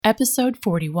episode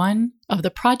 41 of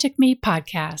the Project Me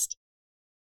podcast.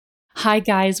 Hi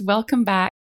guys, welcome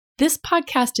back. This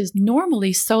podcast is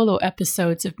normally solo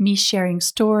episodes of me sharing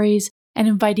stories and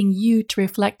inviting you to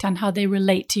reflect on how they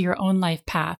relate to your own life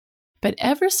path. But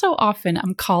ever so often,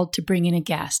 I'm called to bring in a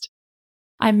guest.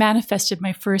 I manifested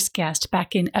my first guest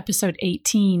back in episode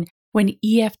 18 when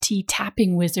EFT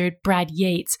tapping wizard Brad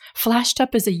Yates flashed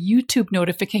up as a YouTube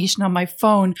notification on my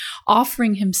phone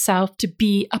offering himself to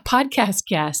be a podcast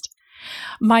guest.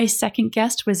 My second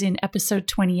guest was in episode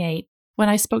 28 when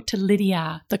I spoke to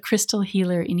Lydia, the crystal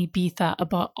healer in Ibiza,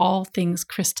 about all things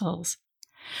crystals.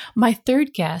 My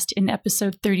third guest in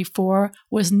episode 34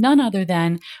 was none other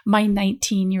than my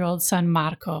 19-year-old son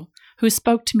Marco, who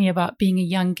spoke to me about being a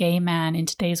young gay man in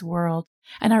today's world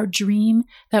and our dream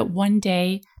that one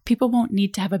day people won't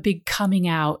need to have a big coming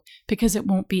out because it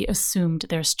won't be assumed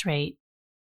they're straight.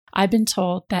 I've been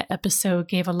told that episode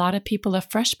gave a lot of people a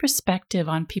fresh perspective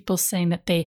on people saying that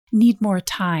they need more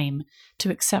time to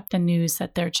accept the news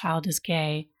that their child is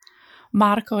gay.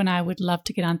 Marco and I would love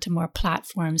to get onto more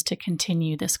platforms to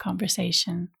continue this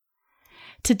conversation.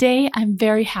 Today, I'm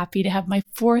very happy to have my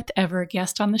fourth ever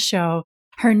guest on the show.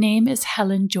 Her name is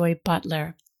Helen Joy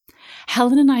Butler.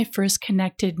 Helen and I first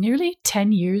connected nearly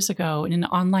 10 years ago in an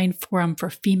online forum for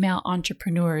female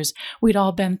entrepreneurs. We'd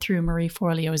all been through Marie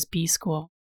Forleo's B School.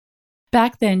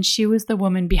 Back then, she was the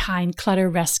woman behind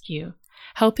Clutter Rescue,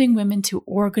 helping women to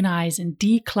organize and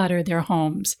declutter their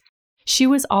homes. She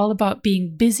was all about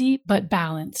being busy but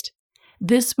balanced.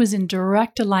 This was in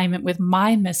direct alignment with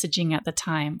my messaging at the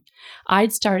time.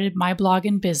 I'd started my blog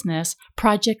and business,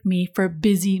 Project Me for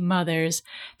Busy Mothers,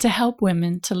 to help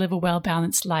women to live a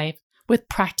well-balanced life with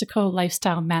practical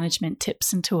lifestyle management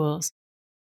tips and tools.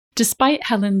 Despite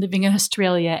Helen living in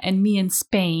Australia and me in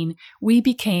Spain, we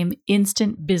became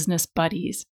instant business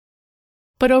buddies.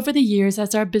 But over the years,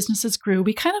 as our businesses grew,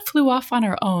 we kind of flew off on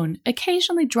our own,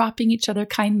 occasionally dropping each other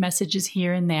kind messages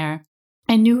here and there.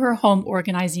 I knew her home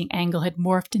organizing angle had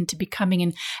morphed into becoming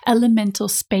an elemental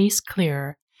space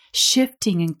clearer,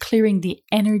 shifting and clearing the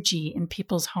energy in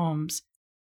people's homes.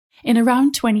 In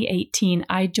around 2018,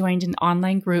 I joined an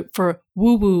online group for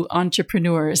woo-woo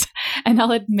entrepreneurs, and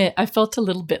I'll admit I felt a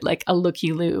little bit like a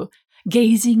looky-loo,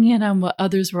 gazing in on what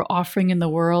others were offering in the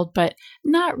world, but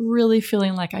not really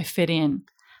feeling like I fit in.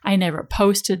 I never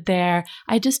posted there,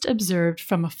 I just observed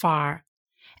from afar.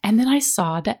 And then I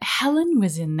saw that Helen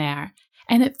was in there,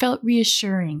 and it felt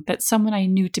reassuring that someone I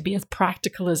knew to be as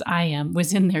practical as I am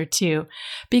was in there too,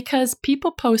 because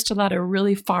people post a lot of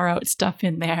really far out stuff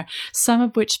in there, some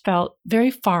of which felt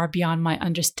very far beyond my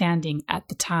understanding at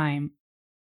the time.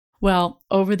 Well,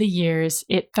 over the years,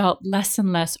 it felt less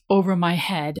and less over my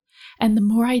head, and the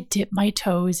more I dip my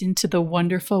toes into the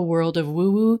wonderful world of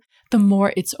woo-woo, the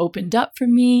more it's opened up for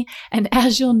me. And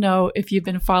as you'll know, if you've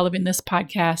been following this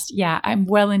podcast, I'm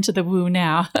well into the woo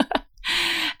now.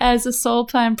 As a soul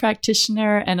plan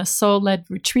practitioner and a soul-led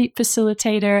retreat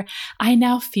facilitator, I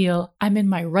now feel I'm in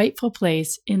my rightful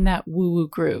place in that woo-woo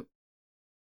group.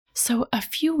 So a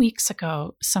few weeks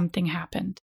ago, something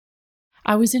happened.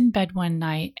 I was in bed one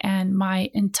night and my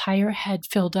entire head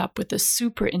filled up with a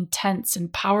super intense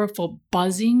and powerful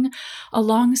buzzing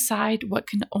alongside what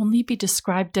can only be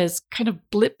described as kind of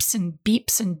blips and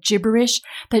beeps and gibberish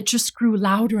that just grew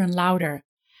louder and louder.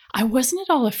 I wasn't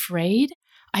at all afraid.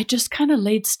 I just kind of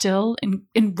laid still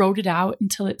and wrote it out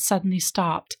until it suddenly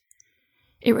stopped.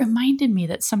 It reminded me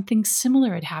that something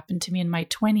similar had happened to me in my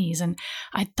 20s, and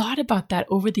I thought about that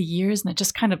over the years, and I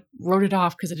just kind of wrote it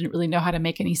off because I didn't really know how to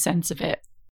make any sense of it.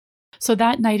 So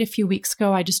that night a few weeks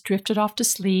ago, I just drifted off to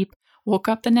sleep, woke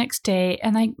up the next day,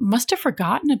 and I must have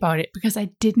forgotten about it because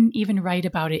I didn't even write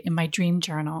about it in my dream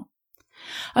journal.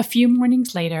 A few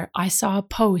mornings later, I saw a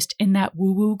post in that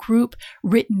woo-woo group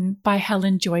written by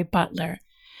Helen Joy Butler.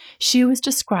 She was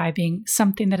describing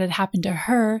something that had happened to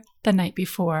her the night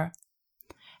before.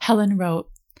 Helen wrote,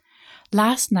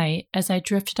 "Last night, as I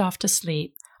drifted off to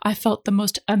sleep, I felt the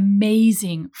most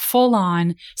amazing,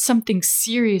 full-on, something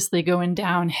seriously going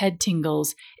down head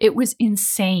tingles. It was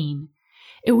insane.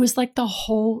 It was like the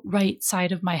whole right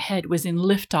side of my head was in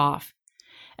liftoff.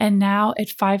 And now at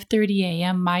 5:30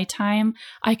 a.m. my time,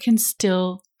 I can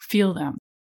still feel them.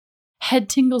 Head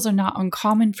tingles are not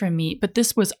uncommon for me, but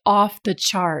this was off the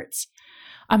charts.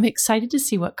 I'm excited to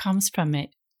see what comes from it,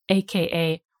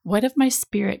 aka what have my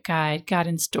spirit guide got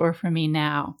in store for me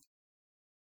now?"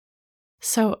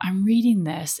 So I'm reading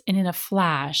this, and in a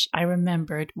flash, I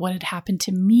remembered what had happened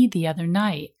to me the other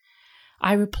night.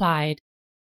 I replied,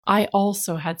 "I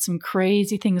also had some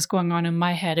crazy things going on in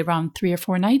my head around 3 or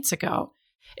 4 nights ago.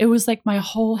 It was like my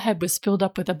whole head was filled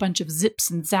up with a bunch of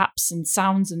zips and zaps and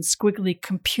sounds and squiggly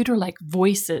computer-like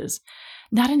voices,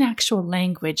 not an actual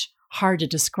language, hard to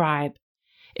describe.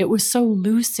 It was so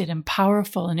lucid and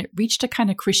powerful, and it reached a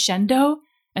kind of crescendo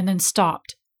and then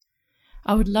stopped.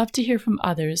 I would love to hear from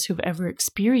others who've ever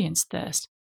experienced this.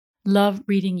 Love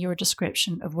reading your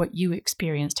description of what you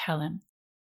experienced, Helen.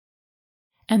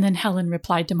 And then Helen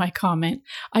replied to my comment,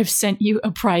 I've sent you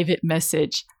a private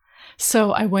message.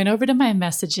 So I went over to my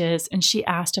messages and she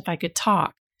asked if I could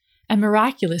talk. And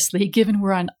miraculously, given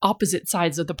we're on opposite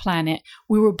sides of the planet,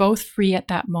 we were both free at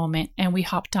that moment and we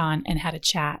hopped on and had a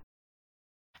chat.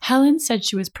 Helen said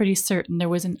she was pretty certain there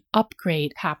was an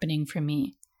upgrade happening for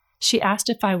me. She asked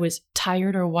if I was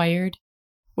tired or wired.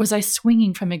 Was I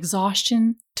swinging from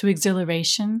exhaustion to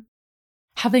exhilaration?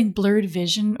 Having blurred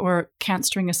vision or can't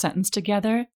string a sentence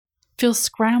together? Feel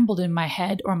scrambled in my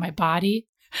head or my body?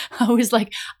 I was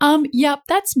like, yep,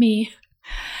 that's me.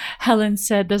 Helen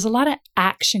said there's a lot of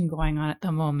action going on at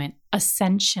the moment,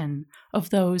 ascension of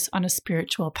those on a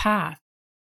spiritual path.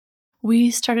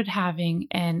 We started having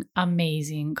an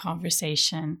amazing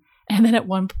conversation. And then at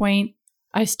one point,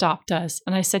 I stopped us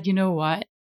and I said, you know what?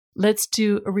 Let's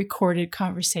do a recorded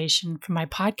conversation for my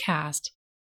podcast.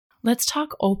 Let's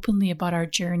talk openly about our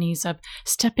journeys of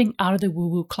stepping out of the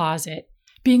woo-woo closet,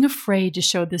 being afraid to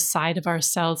show this side of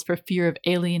ourselves for fear of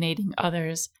alienating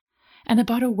others, and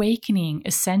about awakening,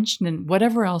 ascension, and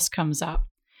whatever else comes up.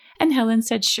 And Helen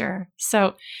said, sure.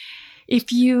 So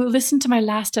if you listen to my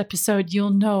last episode,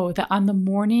 you'll know that on the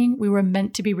morning we were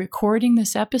meant to be recording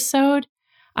this episode,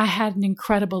 I had an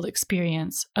incredible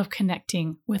experience of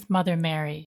connecting with Mother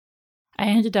Mary. I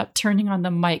ended up turning on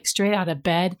the mic straight out of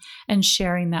bed and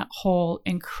sharing that whole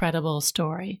incredible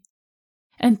story.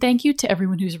 And thank you to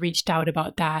everyone who's reached out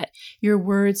about that. Your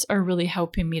words are really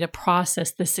helping me to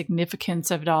process the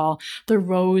significance of it all. The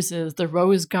roses, the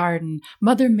rose garden,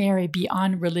 Mother Mary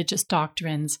beyond religious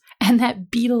doctrines, and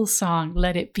that Beatles song,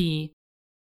 Let It Be.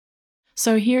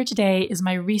 So here today is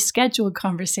my rescheduled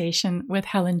conversation with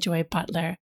Helen Joy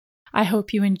Butler. I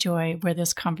hope you enjoy where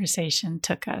this conversation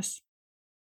took us.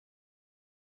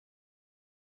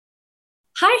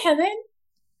 Hi, Helen.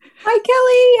 Hi,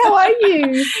 Kelly. How are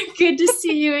you? Good to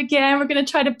see you again. We're going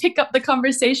to try to pick up the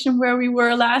conversation where we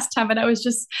were last time. And I was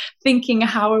just thinking,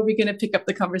 how are we going to pick up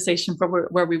the conversation from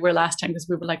where we were last time? Because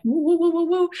we were like, woo, woo, woo, woo,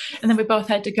 woo. And then we both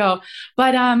had to go.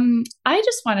 But I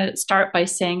just want to start by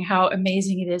saying how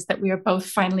amazing it is that we are both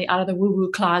finally out of the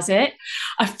woo-woo closet.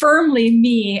 Firmly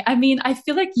me. I mean, I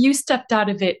feel like you stepped out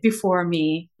of it before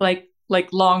me, like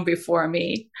long before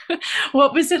me.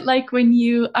 What was it like when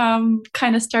you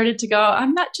kind of started to go,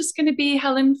 I'm not just going to be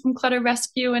Helen from Clutter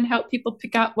Rescue and help people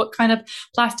pick out what kind of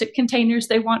plastic containers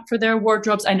they want for their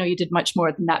wardrobes. I know you did much more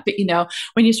than that, but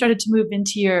when you started to move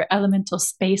into your elemental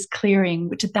space clearing,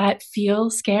 did that feel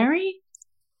scary?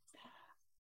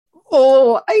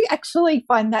 Oh, I actually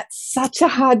find that such a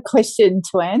hard question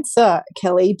to answer,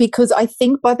 Kelly, because I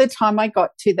think by the time I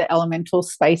got to the elemental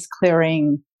space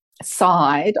clearing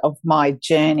side of my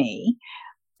journey,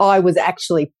 I was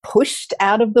actually pushed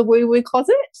out of the woo-woo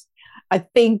closet. I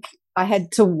think I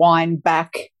had to wind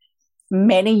back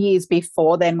many years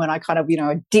before then when I kind of,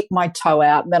 dip my toe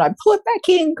out and then I pull it back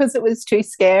in because it was too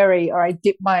scary, or I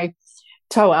dip my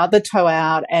other toe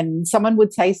out and someone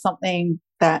would say something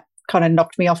that kind of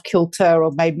knocked me off kilter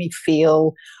or made me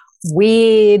feel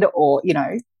weird or,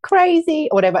 crazy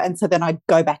or whatever. And so then I'd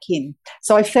go back in.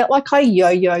 So I felt like I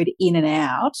yo-yoed in and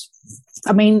out.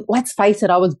 I mean, let's face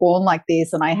it, I was born like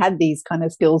this and I had these kind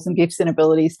of skills and gifts and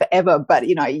abilities forever. But,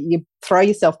 you throw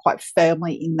yourself quite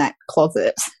firmly in that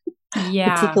closet,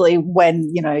 yeah. Particularly when,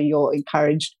 you're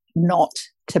encouraged not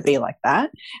to be like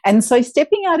that. And so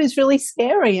stepping out is really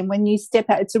scary. And when you step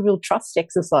out, it's a real trust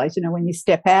exercise, when you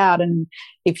step out, and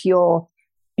if you're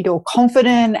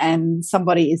confident and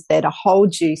somebody is there to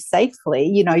hold you safely,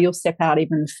 you'll step out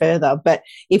even further. But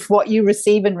if what you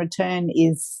receive in return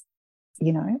is,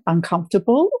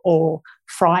 uncomfortable or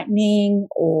frightening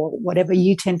or whatever,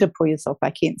 you tend to pull yourself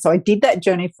back in. So I did that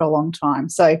journey for a long time.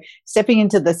 So stepping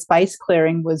into the space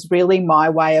clearing was really my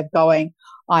way of going,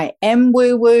 I am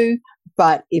woo-woo,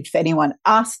 but if anyone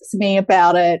asks me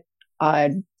about it,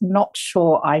 I'm not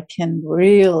sure I can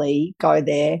really go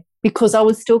there, because I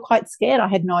was still quite scared. I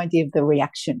had no idea of the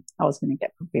reaction I was going to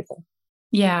get from people.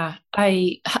 Yeah.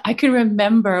 I can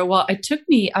remember, well,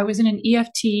 I was in an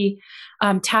EFT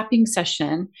tapping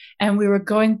session, and we were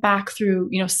going back through,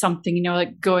 something,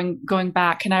 like going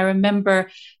back. And I remember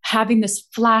having this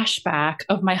flashback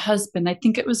of my husband. I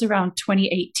think it was around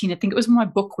 2018. I think it was when my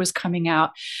book was coming out.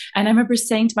 And I remember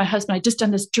saying to my husband, I just done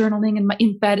this journaling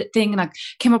in bed thing. And I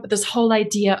came up with this whole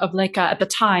idea of like, at the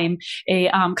time, a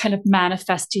kind of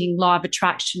manifesting law of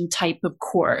attraction type of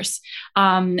course.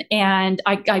 And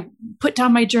I put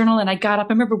down my journal and I got up.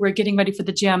 I remember we were getting ready for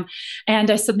the gym, and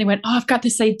I suddenly went, "Oh, I've got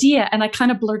this idea." And I kind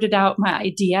of blurted out my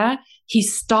idea. He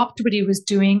stopped what he was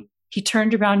doing. He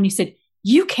turned around and he said,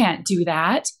 "You can't do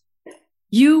that.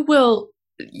 You've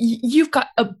got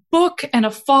a book and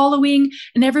a following,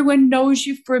 and everyone knows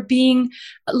you for being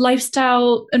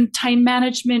lifestyle and time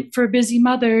management for busy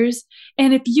mothers.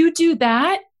 And if you do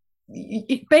that,"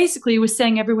 it basically was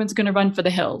saying everyone's going to run for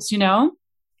the hills,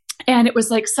 And it was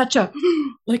like such a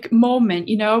moment,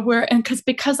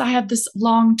 because I have this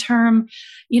long-term,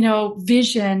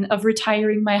 vision of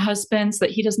retiring my husband so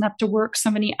that he doesn't have to work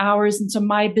so many hours. And so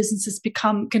my business is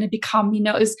going to become,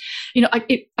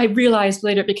 I realized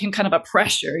later it became kind of a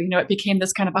pressure, it became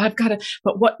this kind of,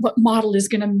 but what model is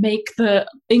going to make the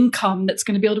income that's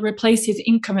going to be able to replace his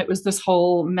income? It was this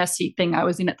whole messy thing I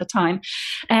was in at the time.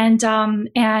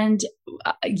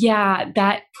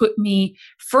 That put me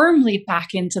firmly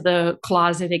back into the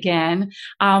closet again,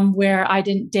 where I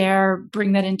didn't dare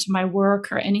bring that into my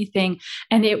work or anything.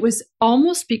 And it was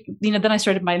almost, then I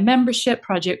started my membership,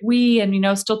 Project We, and,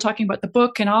 still talking about the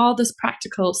book and all this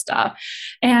practical stuff.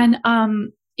 And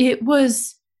it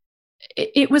was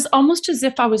almost as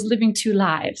if I was living two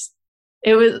lives.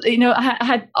 It was, I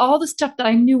had all the stuff that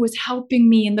I knew was helping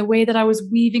me in the way that I was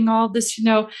weaving all this,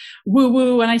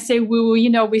 woo-woo. And I say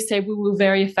woo-woo, we say woo-woo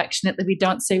very affectionately. We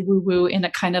don't say woo-woo in a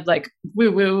kind of like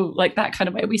woo-woo, like that kind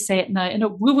of way. We say it in a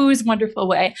woo-woo is wonderful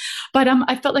way. But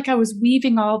I felt like I was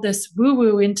weaving all this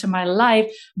woo-woo into my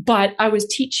life, but I was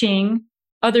teaching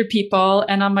other people,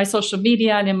 and on my social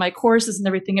media and in my courses and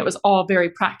everything, it was all very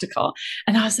practical.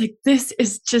 And I was like, this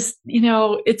is just,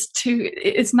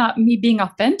 it's not me being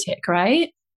authentic,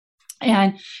 right?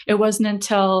 And it wasn't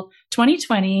until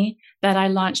 2020 that I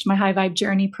launched my High Vibe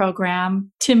Journey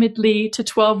program timidly to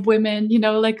 12 women,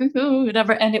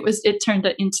 whatever. And it turned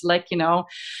it into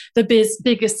the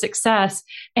biggest success.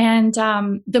 And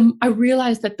I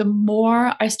realized that the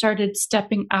more I started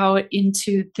stepping out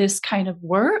into this kind of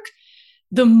work,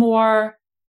 the more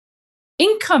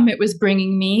income it was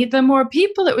bringing me, the more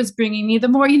people it was bringing me, the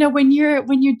more, when you're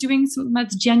doing something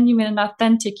that's genuine and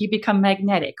authentic, you become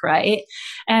magnetic, right?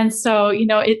 And so,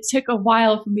 it took a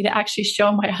while for me to actually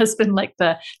show my husband like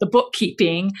the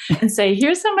bookkeeping and say,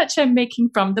 here's how much I'm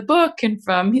making from the book and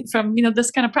from,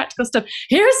 this kind of practical stuff.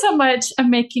 Here's how much I'm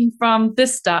making from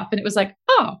this stuff. And it was like,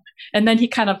 oh, and then he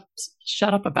kind of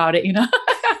shut up about it,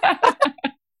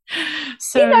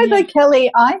 So, though,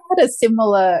 Kelly, I had a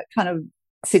similar kind of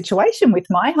situation with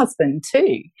my husband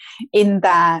too, in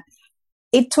that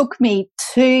it took me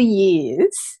 2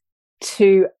 years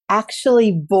to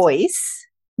actually voice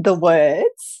the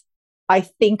words, "I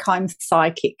think I'm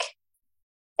psychic."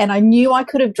 And I knew I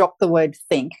could have dropped the word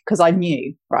think, because I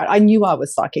knew, right? I knew I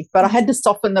was psychic, but I had to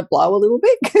soften the blow a little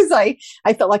bit because I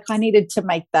felt like I needed to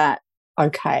make that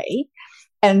okay.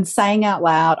 And saying out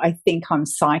loud, "I think I'm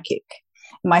psychic."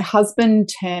 My husband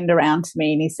turned around to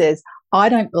me and he says, "I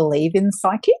don't believe in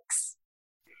psychics."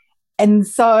 And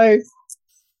so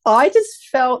I just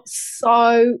felt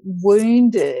so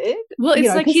wounded. Well,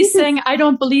 it's like he's saying, "I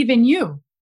don't believe in you."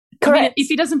 Correct. I mean, if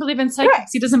he doesn't believe in psychics, correct,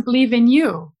 he doesn't believe in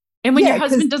you. And when your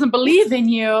husband doesn't believe in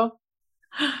you,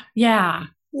 yeah.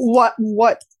 What?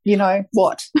 what?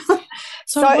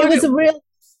 So it was a real...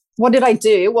 What did I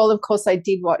do? Well, of course, I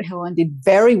did what Helen did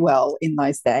very well in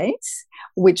those days,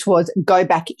 which was go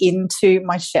back into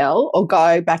my shell, or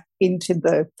go back into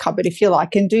the cupboard, if you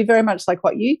like, and do very much like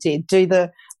what you did. Do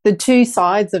the two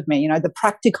sides of me, the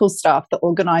practical stuff, the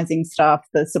organising stuff,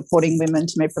 the supporting women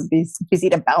to move from busy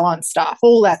to balance stuff,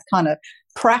 all that kind of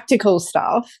practical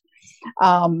stuff.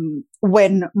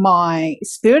 When my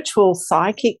spiritual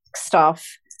psychic stuff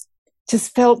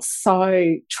just felt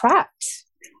so trapped.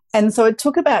 And so it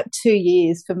took about 2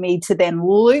 years for me to then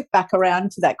loop back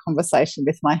around to that conversation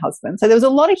with my husband. So there was a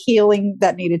lot of healing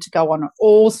that needed to go on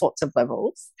all sorts of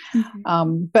levels.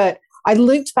 Mm-hmm. But I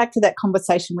looped back to that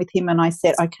conversation with him and I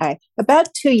said, okay,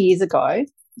 about 2 years ago,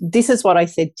 this is what I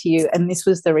said to you and this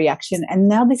was the reaction. And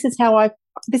now this is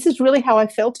really how I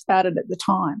felt about it at the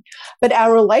time. But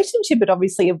our relationship had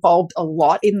obviously evolved a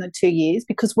lot in the 2 years,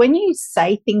 because when you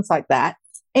say things like that,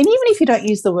 and even if you don't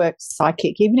use the word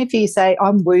psychic, even if you say,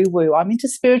 "I'm woo-woo, I'm into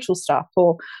spiritual stuff,"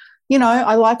 or,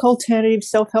 I like alternative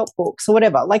self-help books or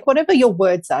whatever. Like whatever your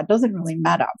words are, doesn't really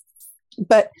matter.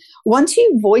 But once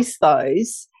you voice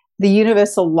those, the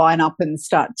universe will line up and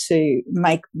start to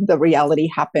make the reality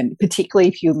happen, particularly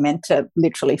if you're meant to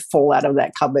literally fall out of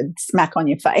that cupboard, smack on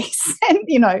your face and,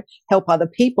 help other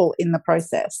people in the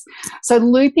process. So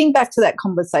looping back to that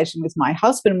conversation with my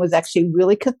husband was actually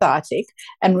really cathartic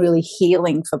and really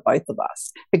healing for both of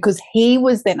us, because he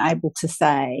was then able to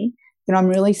say, I'm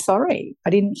really sorry. I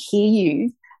didn't hear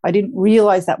you. I didn't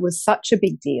realize that was such a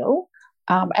big deal.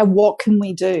 And what can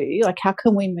we do? Like, how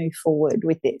can we move forward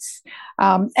with this?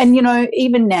 And,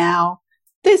 even now,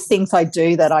 there's things I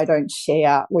do that I don't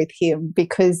share with him,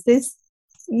 because there's,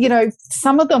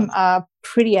 some of them are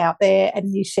pretty out there,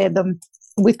 and you share them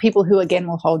with people who, again,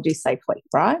 will hold you safely,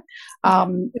 right?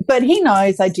 But he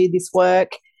knows I do this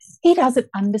work. He doesn't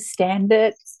understand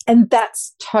it, and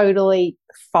that's totally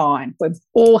fine. We're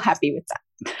all happy with that.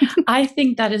 I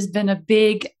think that has been a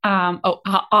big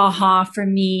aha for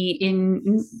me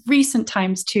in recent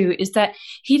times too, is that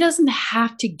he doesn't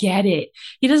have to get it.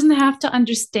 He doesn't have to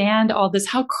understand all this.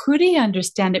 How could he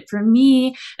understand it? For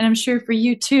me, and I'm sure for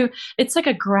you too, it's like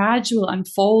a gradual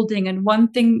unfolding, and one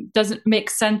thing doesn't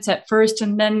make sense at first,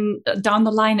 and then down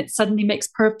the line it suddenly makes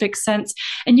perfect sense.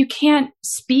 And you can't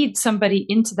speed somebody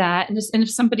into that. And if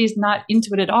somebody's not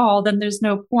into it at all, then there's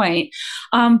no point.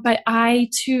 But I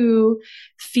too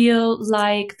feel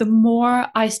like the more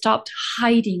I stopped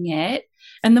hiding it,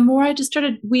 and the more I just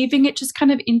started weaving it just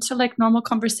kind of into like normal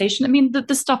conversation. I mean,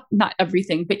 the stuff, not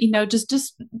everything, but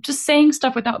just saying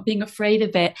stuff without being afraid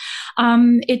of it.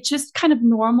 It just kind of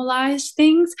normalized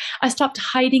things. I stopped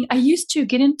hiding. I used to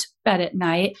get into bed at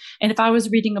night, and if I was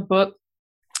reading a book,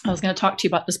 I was going to talk to you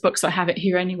about this book, so I have it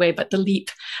here anyway, but The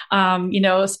Leap,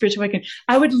 Spiritual Awakening.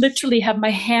 I would literally have my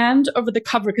hand over the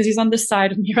cover, because he's on this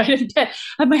side of me, right in bed.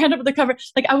 I have my hand over the cover.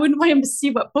 Like, I wouldn't want him to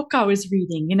see what book I was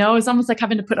reading, It was almost like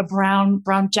having to put a brown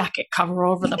jacket cover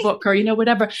over the book, or,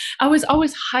 whatever. I was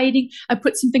always hiding. I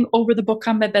put something over the book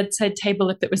on my bedside table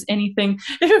if it was anything,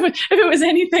 if it was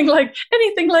anything like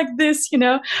this,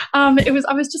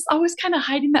 I was just always kind of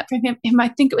hiding that from him. I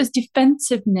think it was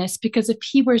defensiveness, because if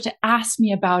he were to ask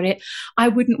me about it, I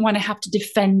wouldn't want to have to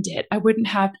defend it. I wouldn't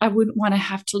want to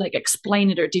have to like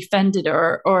explain it or defend it,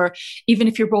 or even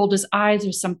if he rolled his eyes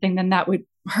or something, then that would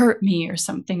hurt me or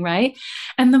something, right?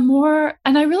 And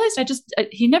I realized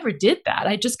he never did that.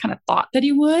 I just kind of thought that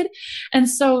he would. And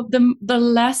so the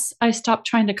less I stopped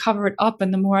trying to cover it up,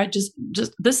 and the more I just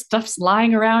this stuff's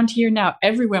lying around here now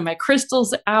everywhere. My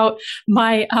crystals out,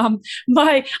 I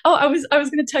was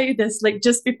going to tell you this, like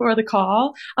just before the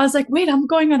call, I was like, wait, I'm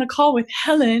going on a call with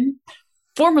Helen,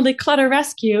 formerly Clutter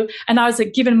Rescue. And I was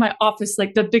like giving my office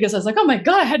like the biggest, I was like, oh my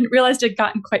God, I hadn't realized it had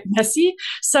gotten quite messy.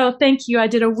 So thank you. I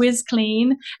did a whiz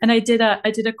clean, and I did a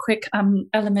quick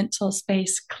elemental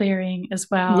space clearing as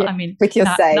well. Yeah, I mean, with your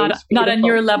sage. not on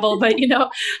your level, but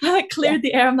I cleared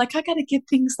the air. I'm like, I got to get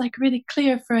things like really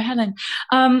clear for Helen.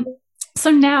 So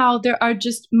now there are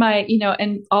just my,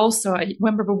 and also I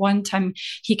remember one time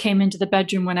he came into the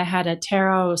bedroom when I had a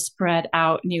tarot spread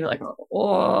out, and he was like,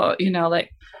 oh,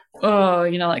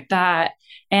 like that.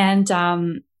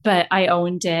 And, but I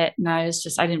owned it, and I was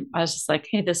just like,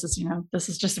 hey, this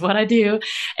is just what I do.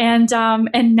 And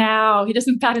now he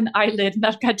doesn't bat an eyelid,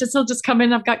 and he'll just come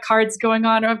in, I've got cards going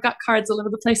on, or I've got cards all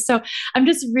over the place. So I'm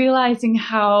just realizing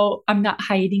how I'm not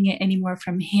hiding it anymore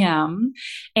from him,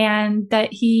 and that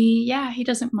he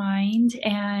doesn't mind,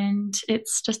 and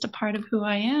it's just a part of who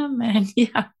I am. And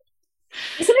yeah.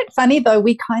 Isn't it funny though?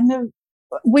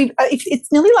 It's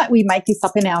nearly like we make this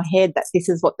up in our head that this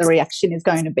is what the reaction is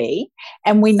going to be.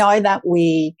 And we know that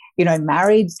we,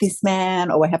 married this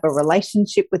man, or we have a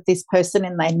relationship with this person,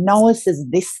 and they know us as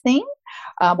this thing,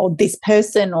 or this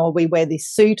person, or we wear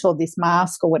this suit or this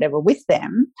mask or whatever with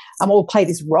them, or play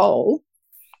this role.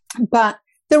 But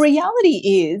the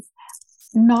reality is,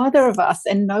 neither of us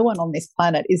and no one on this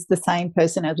planet is the same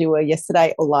person as we were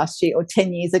yesterday or last year or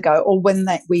 10 years ago, or when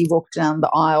we walked down the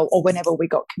aisle, or whenever we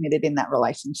got committed in that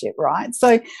relationship, right?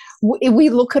 So we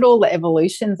look at all the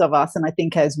evolutions of us, and I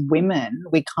think as women,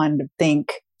 we kind of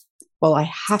think, well,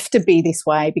 I have to be this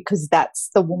way because that's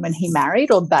the woman he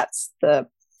married, or that's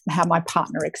how my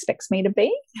partner expects me to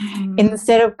be. Mm-hmm.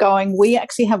 Instead of going, we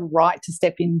actually have a right to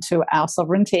step into our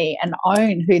sovereignty and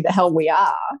own who the hell we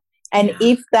are. And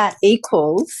if that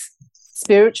equals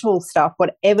spiritual stuff,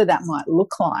 whatever that might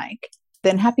look like,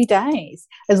 then happy days.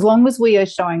 As long as we are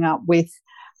showing up with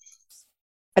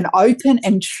an open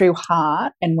and true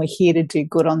heart, and we're here to do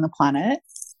good on the planet,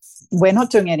 we're not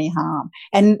doing any harm.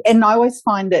 And I always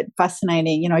find it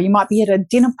fascinating. You might be at a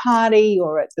dinner party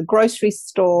or at the grocery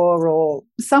store or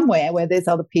somewhere where there's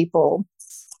other people,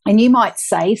 And you might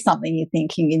say something you're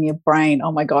thinking in your brain,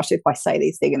 oh my gosh, if I say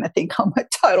this, they're going to think I'm a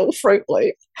total Fruit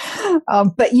Loop.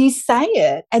 But you say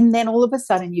it, and then all of a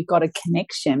sudden you've got a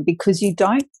connection because you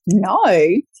don't know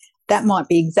that might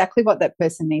be exactly what that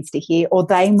person needs to hear, or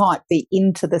they might be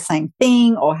into the same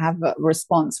thing or have a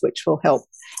response which will help.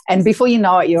 And before you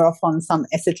know it, you're off on some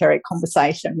esoteric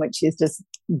conversation, which is just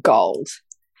gold.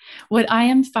 What I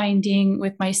am finding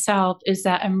with myself is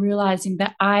that I'm realizing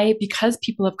that because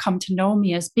people have come to know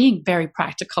me as being very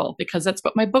practical, because that's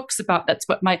what my book's about, that's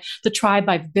what the tribe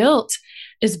I've built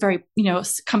is very,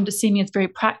 come to see me, it's very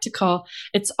practical.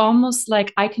 It's almost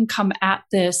like I can come at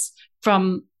this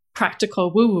from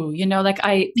practical woo-woo,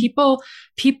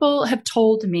 people have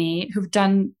told me, who've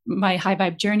done my High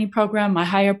Vibe Journey program, my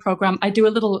higher program, I do a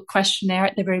little questionnaire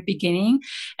at the very beginning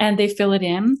and they fill it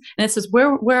in and it says,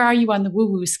 where are you on the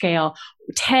woo-woo scale?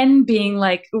 10 being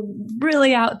like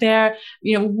really out there,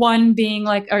 1 being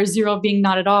like, or 0 being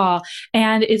not at all.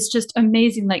 And it's just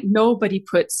amazing. Like nobody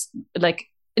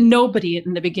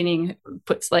in the beginning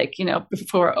puts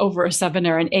before over a 7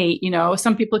 or an 8,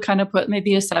 some people kind of put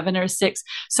maybe a 7 or a 6.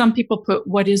 Some people put,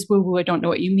 what is woo woo? I don't know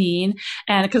what you mean.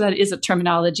 And because that is a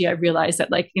terminology, I realize that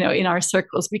in our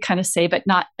circles, we kind of say, but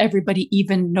not everybody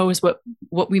even knows what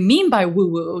we mean by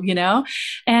woo woo,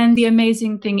 And the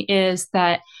amazing thing is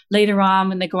that later on,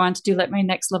 when they go on to do my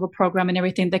next level program and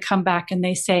everything, they come back and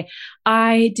they say,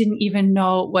 I didn't even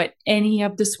know what any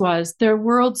of this was. Their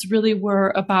worlds really were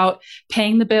about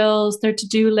paying the bills, their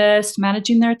to-do list,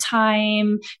 managing their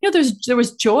time. There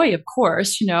was joy, of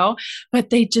course,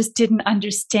 but they just didn't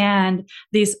understand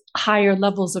these higher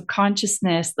levels of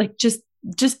consciousness, just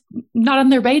not on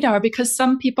their radar, because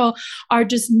some people are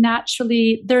just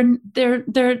naturally, they're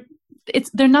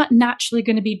not naturally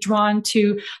going to be drawn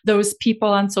to those people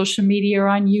on social media or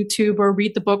on YouTube or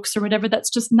read the books or whatever. That's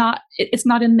just it's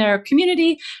not in their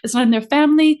community. It's not in their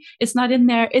family. It's not in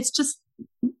there. It's just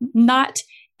not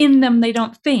in them, they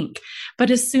don't think. But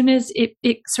as soon as it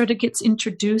sort of gets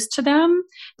introduced to them,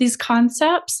 these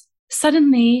concepts,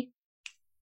 suddenly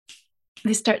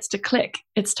they starts to click.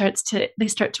 They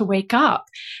start to wake up.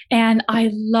 And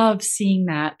I love seeing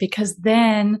that, because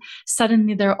then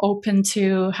suddenly they're open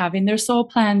to having their soul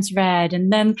plans read,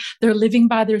 and then they're living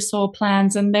by their soul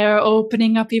plans and they're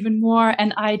opening up even more.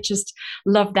 And I just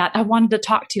love that. I wanted to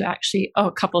talk to you actually.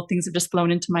 A couple of things have just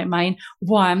flown into my mind.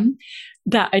 One,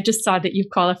 that I just saw that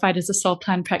you've qualified as a soul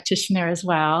plan practitioner as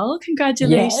well.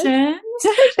 Congratulations. Yes.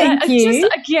 Thank you.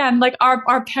 Just again,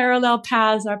 our parallel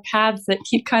paths, our paths that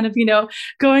keep kind of,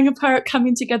 going apart,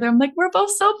 coming together. I'm like, we're both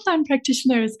soul plan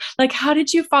practitioners. How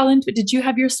did you fall into it? Did you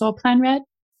have your soul plan read?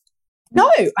 No,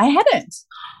 I hadn't.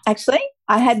 Actually,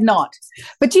 I had not.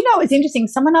 But it's interesting.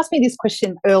 Someone asked me this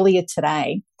question earlier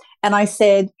today, and I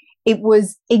said it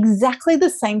was exactly the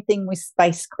same thing with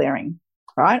space clearing.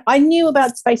 Right? I knew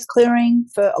about space clearing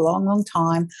for a long, long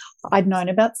time. I'd known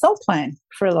about soul plan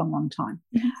for a long, long time.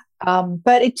 Mm-hmm.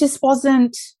 But it just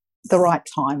wasn't the right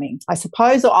timing, I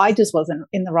suppose, or I just wasn't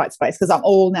in the right space, because I'm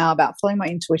all now about following my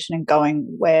intuition and going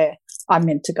where I'm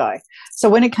meant to go. So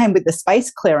when it came with the space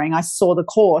clearing, I saw the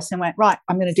course and went, right,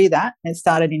 I'm going to do that. And it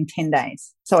started in 10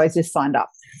 days. So I just signed up.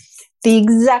 The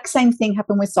exact same thing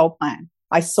happened with soul plan.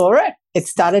 I saw it. It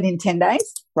started in 10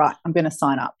 days. Right, I'm going to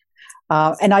sign up.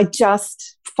 And I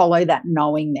just follow that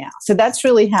knowing now. So that's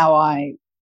really how I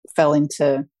fell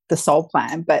into the soul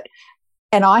plan.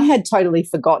 And I had totally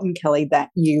forgotten, Kelly, that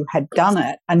you had done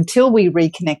it until we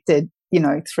reconnected,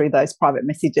 through those private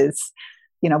messages.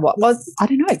 What was, I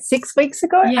don't know, 6 weeks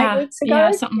ago, 8 weeks ago?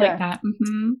 Yeah, something like that.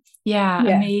 Mm-hmm. Yeah,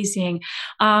 amazing.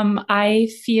 I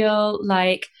feel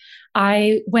like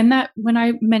when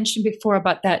I mentioned before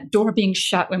about that door being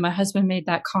shut, when my husband made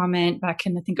that comment back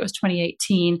in, I think it was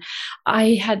 2018,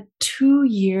 I had 2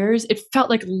 years. It felt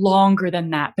like longer than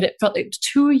that, but it felt like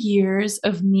 2 years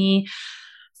of me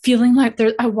feeling like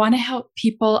I want to help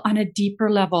people on a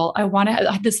deeper level. I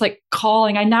have this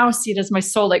calling. I now see it as my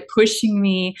soul pushing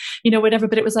me, whatever.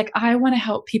 But it was I want to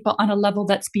help people on a level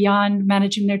that's beyond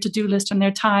managing their to-do list and their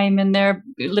time and their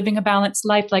living a balanced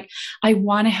life. I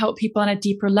want to help people on a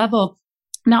deeper level.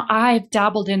 Now, I've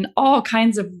dabbled in all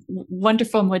kinds of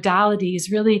wonderful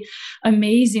modalities, really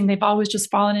amazing. They've always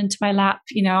just fallen into my lap,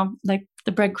 like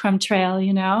the breadcrumb trail,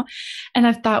 And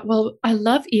I've thought, well, I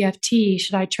love EFT.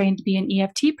 Should I train to be an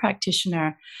EFT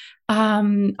practitioner?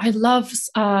 I love,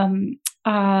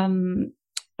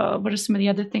 what are some of the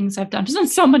other things I've done? I've done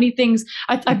so many things.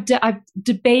 I've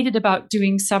debated about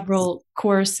doing several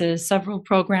courses, several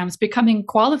programs, becoming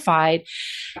qualified.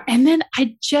 And then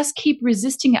I just keep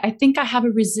resisting it. I think I have a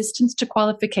resistance to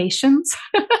qualifications.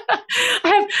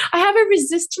 I have a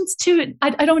resistance to it.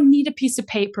 I don't need a piece of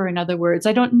paper, in other words.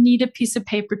 I don't need a piece of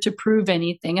paper to prove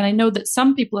anything. And I know that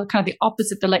some people are kind of the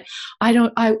opposite. They're like,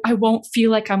 I won't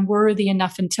feel like I'm worthy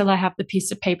enough until I have the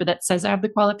piece of paper that says I have the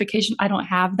qualification. I don't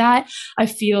have that. I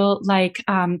feel like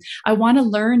I want to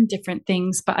learn different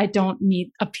things, but I don't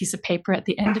need a piece of paper at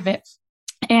the end of it.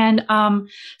 And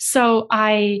so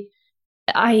I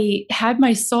had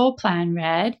my soul plan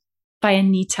read by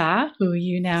Anita, who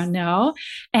you now know.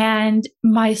 And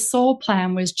my soul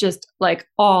plan was just like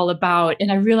all about,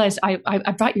 and I realized I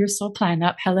brought your soul plan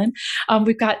up, Helen.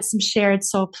 We've got some shared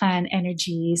soul plan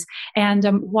energies. And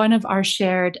one of our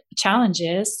shared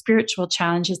challenges, spiritual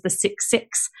challenges, the 6-6.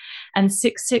 And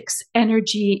 6-6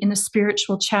 energy in a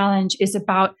spiritual challenge is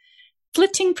about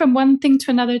flitting from one thing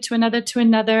to another, to another, to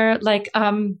another, like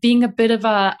being a bit of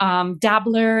a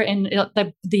dabbler in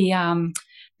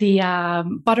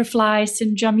the butterfly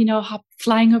syndrome,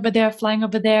 flying over there, flying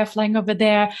over there, flying over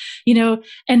there,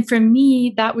 and for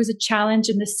me, that was a challenge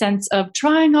in the sense of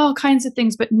trying all kinds of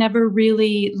things, but never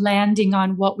really landing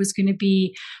on what was going to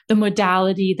be the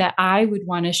modality that I would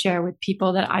want to share with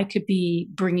people, that I could be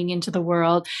bringing into the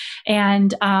world.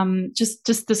 And just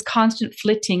this constant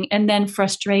flitting, and then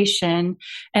frustration,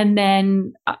 and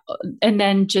then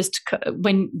just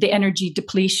when the energy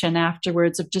depletion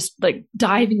afterwards of just like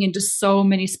diving into so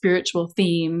many spiritual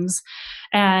themes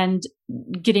and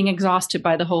getting exhausted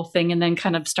by the whole thing, and then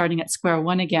kind of starting at square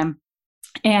one again.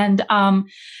 And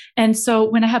so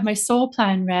when I had my soul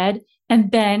plan read, and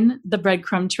then the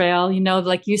breadcrumb trail,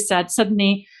 like you said,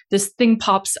 suddenly this thing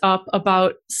pops up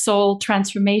about soul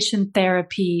transformation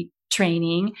therapy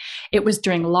training. It was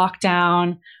during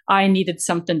lockdown. I needed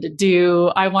something to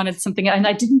do. I wanted something, and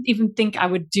I didn't even think I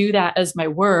would do that as my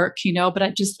work, but I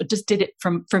just did it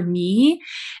for me.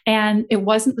 And it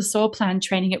wasn't the soul plan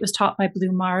training. It was taught by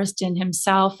Blue Marsden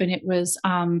himself, and it was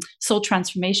soul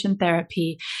transformation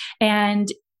therapy. And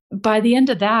by the end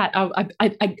of that,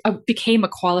 I became a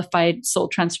qualified soul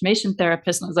transformation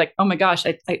therapist. And I was like, oh my gosh,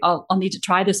 I'll need to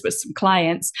try this with some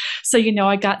clients. So,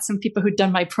 I got some people who'd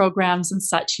done my programs and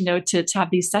such, to have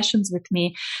these sessions with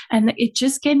me. And it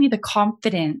just gave me the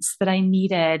confidence that I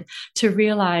needed to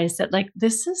realize that like,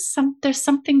 there's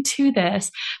something to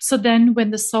this. So then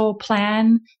when the soul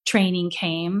plan training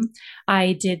came,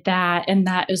 I did that. And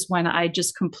that is when I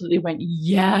just completely went,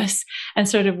 yes, and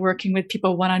started working with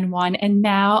people one-on-one. And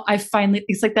now I finally,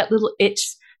 it's like that little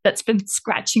itch that's been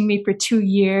scratching me for 2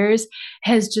 years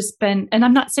has just been, and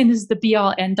I'm not saying this is the be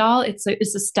all end all. It's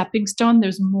a stepping stone.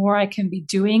 There's more I can be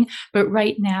doing. But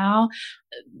right now,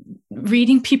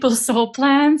 reading people's soul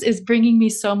plans is bringing me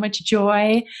so much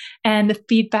joy, and the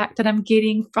feedback that I'm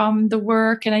getting from the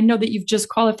work. And I know that you've just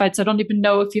qualified, so I don't even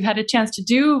know if you've had a chance to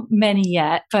do many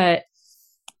yet, but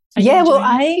yeah, well,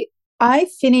 I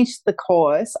finished the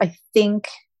course. I think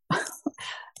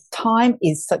time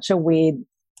is such a weird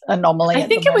anomaly. I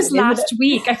think it was last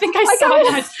week. I think I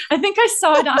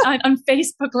saw it on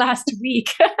Facebook last week.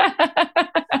 Yeah,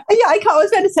 I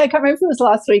was about to say, I can't remember if it was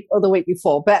last week or the week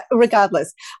before, but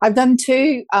regardless, I've done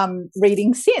 2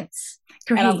 readings since.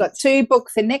 Great. And I've got 2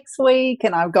 booked for next week,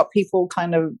 and I've got people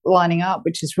kind of lining up,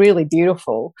 which is really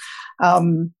beautiful.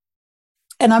 And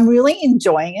I'm really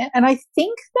enjoying it. And I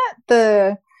think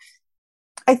that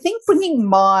bringing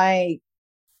my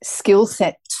skill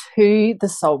set to the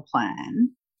soul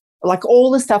plan, like all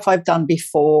the stuff I've done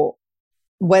before,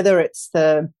 whether it's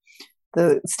the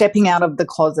stepping out of the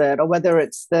closet, or whether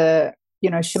it's the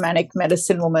shamanic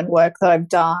medicine woman work that I've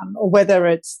done, or whether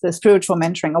it's the spiritual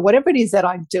mentoring, or whatever it is that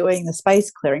I'm doing, the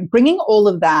space clearing, bringing all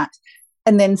of that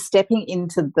and then stepping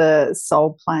into the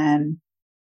soul plan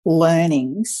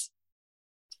learnings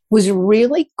was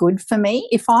really good for me.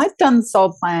 If I'd done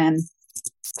soul plan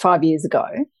 5 years ago,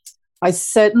 I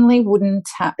certainly wouldn't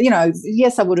have,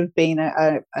 yes, I would have been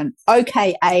an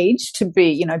okay age to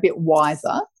be, a bit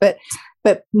wiser. But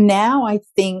now I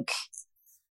think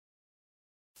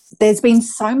there's been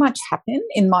so much happen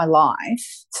in my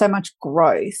life, so much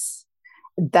growth,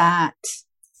 that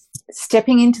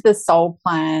stepping into the soul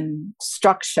plan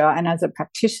structure, and as a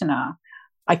practitioner,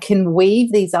 I can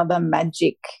weave these other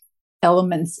magic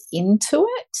elements into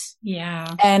it.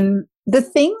 Yeah. And the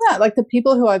thing that, like, the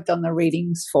people who I've done the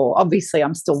readings for, obviously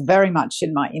I'm still very much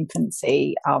in my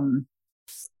infancy,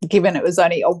 given it was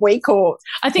only a week, or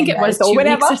I think it was 2 weeks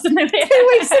or something. 2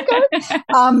 weeks ago,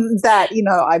 that,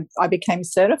 I became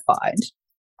certified.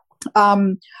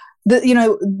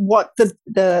 What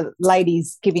the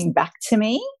ladies giving back to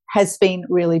me has been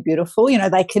really beautiful.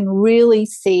 They can really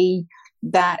see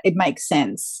that it makes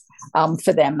sense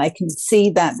for them. They can see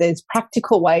that there's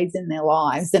practical ways in their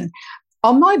lives. And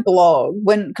on my blog,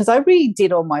 because I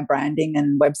redid all my branding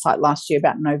and website last year,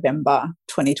 about November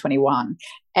 2021,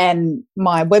 and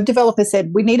my web developer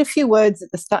said, we need a few words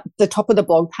at the top of the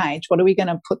blog page. What are we going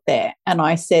to put there? And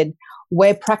I said,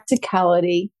 where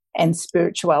practicality and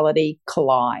spirituality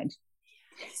collide.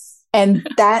 And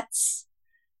that's,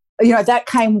 that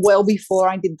came well before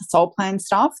I did the soul plan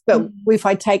stuff. But if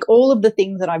I take all of the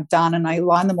things that I've done and I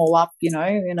line them all up, in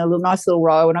a nice little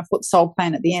row, and I put soul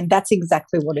plan at the end, that's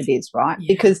exactly what it is, right?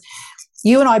 Yeah. Because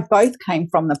you and I both came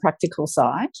from the practical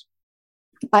side.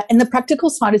 And the practical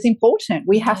side is important.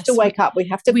 We have to wake up. We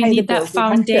have to pay the bills. We need that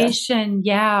foundation.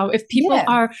 Yeah. If people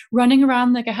are running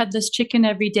around like a headless chicken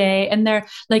every day and they're,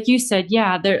 like you said,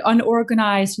 they're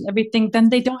unorganized and everything, then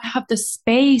they don't have the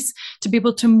space to be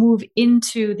able to move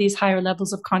into these higher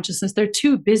levels of consciousness. They're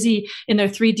too busy in their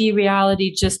 3D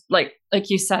reality, just like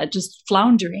you said, just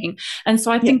floundering. And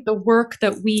so I think the work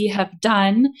that we have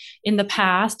done in the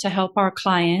past to help our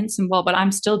clients, and what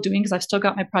I'm still doing, because I've still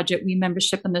got my Project We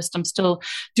membership and list, I'm still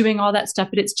doing all that stuff,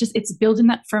 but it's building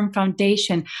that firm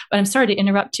foundation. But I'm sorry to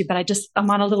interrupt you, but I'm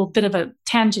on a little bit of a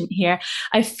tangent here.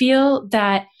 I feel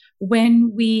that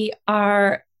when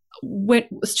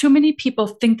too many people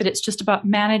think that it's just about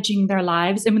managing their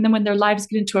lives. And then when their lives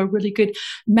get into a really good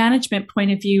management point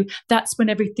of view, that's when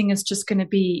everything is just going to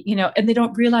be, and they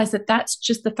don't realize that that's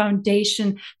just the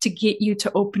foundation to get you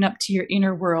to open up to your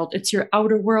inner world. It's your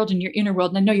outer world and your inner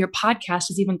world. And I know your podcast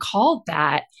is even called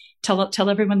that. Tell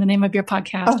everyone the name of your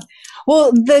podcast.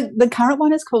 Well, the current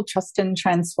one is called Trust and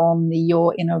Transform, the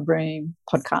Your Inner Room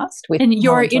podcast. And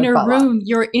your inner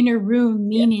room,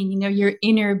 meaning, your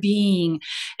inner being.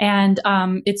 And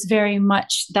it's very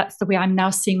much, that's the way I'm now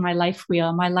seeing my life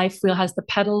wheel. My life wheel has the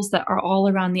petals that are all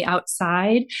around the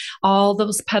outside. All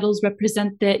those petals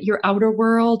represent your outer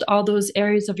world, all those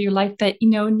areas of your life that,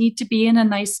 need to be in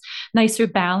a nicer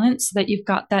balance so that you've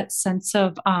got that sense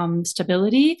of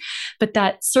stability. But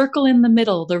that circle in the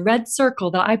middle, the red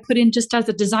circle that I put in just as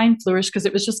a design flourish, because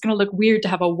it was just going to look weird to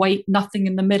have a white nothing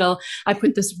in the middle. I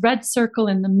put this red circle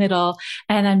in the middle,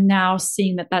 and I'm now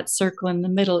seeing that circle in the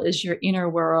middle is your inner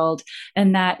world.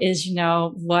 And that is,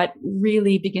 what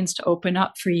really begins to open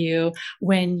up for you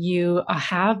when you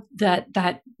have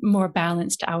that more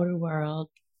balanced outer world.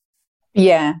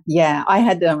 Yeah. I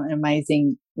had an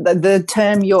amazing, the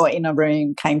term your inner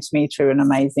room came to me through an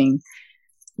amazing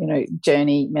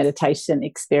journey meditation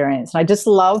experience. And I just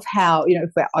love how, if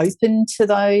we're open to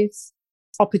those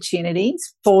opportunities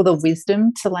for the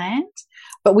wisdom to land,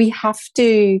 but we have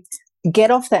to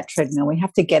get off that treadmill. We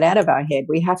have to get out of our head.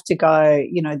 We have to go,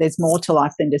 there's more to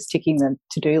life than just ticking the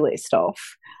to-do list off.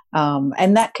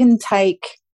 And that can take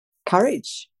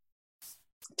courage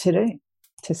to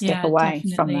step away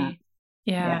from that.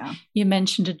 Yeah. You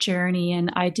mentioned a journey,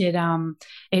 and I did a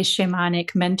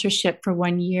shamanic mentorship for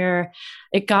 1 year.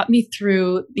 It got me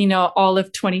through, all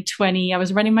of 2020. I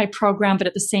was running my program, but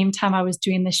at the same time, I was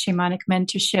doing the shamanic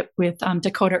mentorship with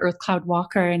Dakota Earth Cloud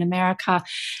Walker in America.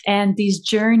 And these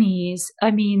journeys,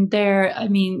 they're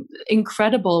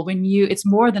incredible when it's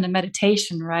more than a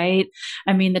meditation, right?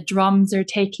 The drums are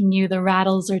taking you, the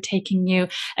rattles are taking you,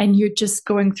 and you're just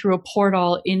going through a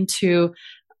portal into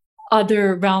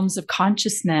other realms of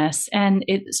consciousness. And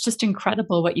it's just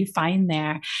incredible what you find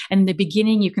there. And in the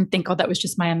beginning, you can think, that was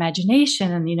just my imagination.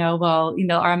 And,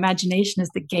 our imagination is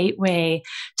the gateway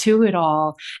to it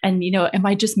all. And, am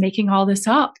I just making all this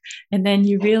up? And then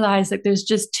you realize that there's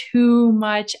just too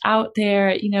much out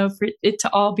there, for it to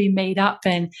all be made up.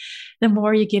 And the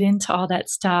more you get into all that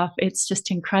stuff, it's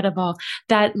just incredible.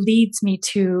 That leads me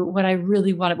to what I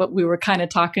really wanted, what we were kind of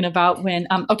talking about when,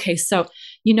 so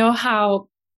how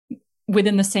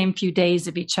within the same few days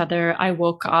of each other, I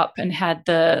woke up and had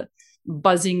the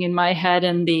buzzing in my head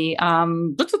and the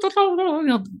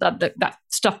that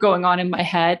stuff going on in my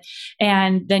head.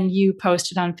 And then you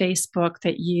posted on Facebook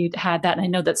that you'd had that. And I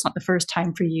know that's not the first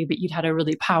time for you, but you'd had a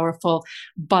really powerful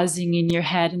buzzing in your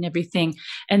head and everything.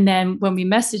 And then when we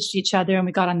messaged each other and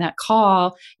we got on that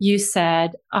call, you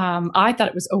said, I thought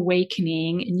it was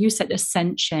awakening, and you said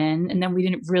ascension. And then we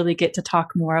didn't really get to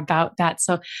talk more about that.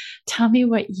 So tell me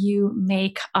what you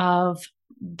make of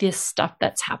this stuff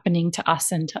that's happening to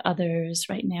us and to others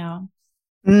right now.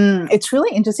 It's really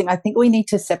interesting. I think we need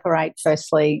to separate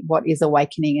firstly what is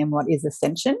awakening and what is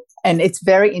ascension. And it's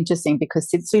very interesting because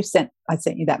since I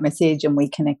sent you that message and we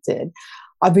connected,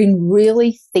 I've been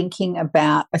really thinking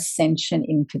about ascension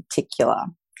in particular.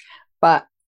 But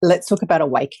let's talk about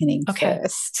awakening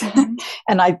first. Mm-hmm.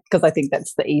 Because I think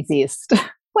that's the easiest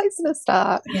place to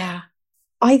start. Yeah.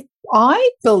 I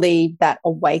believe that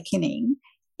awakening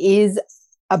is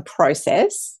a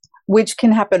process which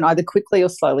can happen either quickly or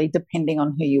slowly depending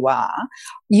on who you are.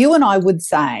 You and I would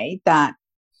say that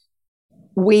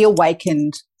we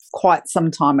awakened quite some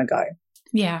time ago.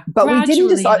 Yeah. But we didn't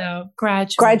just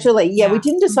gradually. Yeah, we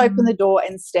didn't just open the door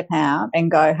and step out and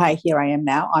go, hey, here I am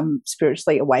now. I'm a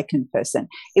spiritually awakened person.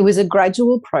 It was a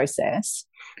gradual process,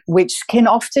 which can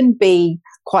often be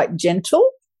quite gentle,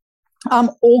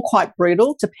 or quite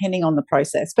brutal, depending on the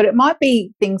process. But it might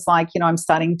be things like, I'm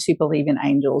starting to believe in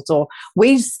angels, or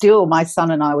my son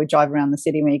and I would drive around the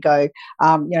city and we go,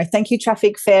 thank you,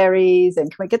 traffic fairies, and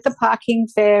can we get the parking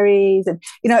fairies? And,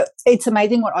 it's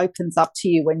amazing what opens up to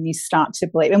you when you start to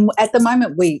believe. And at the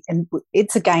moment,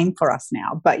 it's a game for us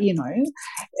now, but,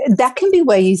 that can be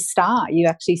where you start. You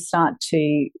actually start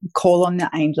to call on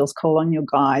the angels, call on your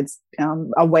guides,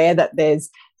 aware that there's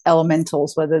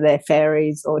elementals, whether they're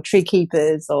fairies or tree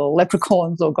keepers or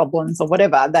leprechauns or goblins or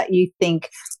whatever, that you think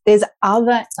there's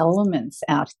other elements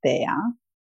out there.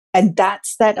 And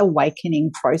that's that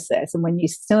awakening process. And when you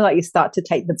start to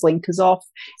take the blinkers off,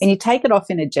 and you take it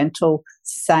off in a gentle,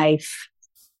 safe,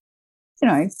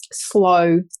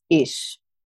 slow-ish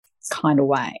kind of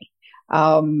way.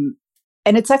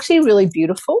 And it's actually really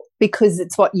beautiful, because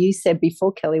it's what you said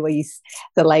before, Kelly, where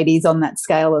the ladies on that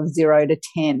scale of 0 to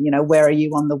 10, where are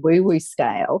you on the woo-woo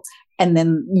scale? And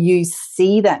then you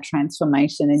see that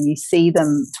transformation, and you see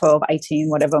them 12, 18,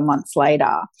 whatever months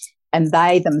later, and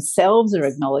they themselves are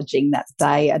acknowledging that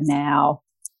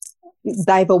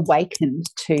they've awakened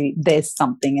to there's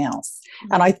something else.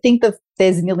 And I think that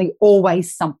there's nearly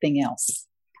always something else.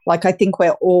 Like, I think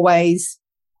we're always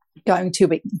going to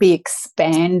be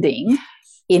expanding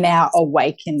in our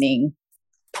awakening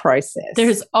process.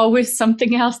 There's always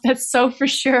something else. That's so for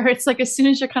sure. It's like, as soon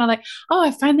as you're kind of like, oh,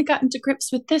 I finally gotten to grips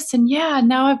with this, and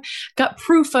now I've got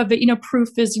proof of it. Proof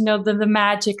is, the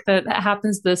magic that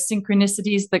happens, the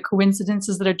synchronicities, the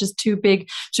coincidences that are just too big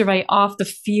to write off, the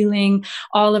feeling,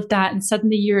 all of that. And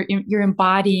suddenly you're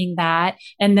embodying that,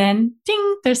 and then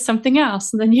ding, there's something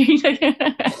else. And then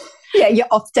yeah, you're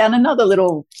off down another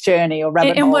little journey or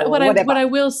rabbit hole. And what I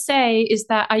will say is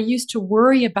that I used to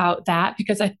worry about that,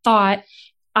 because I thought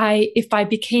if I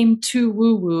became too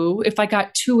woo-woo, if I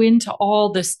got too into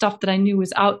all the stuff that I knew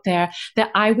was out there,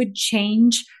 that I would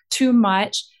change too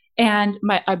much, and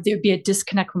there'd be a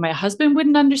disconnect when my husband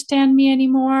wouldn't understand me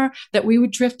anymore, that we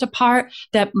would drift apart,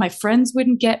 that my friends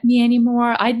wouldn't get me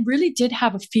anymore. I really did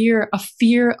have a fear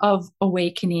of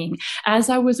awakening. As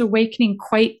I was awakening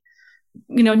quite,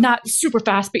 not super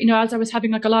fast, but, as I was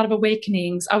having like a lot of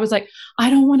awakenings, I was like, I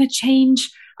don't want to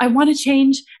change. I want to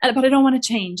change, but I don't want to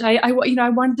change. I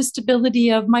wanted the stability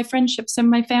of my friendships and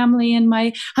my family and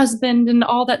my husband and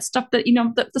all that stuff that,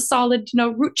 the solid,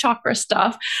 root chakra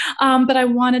stuff. But I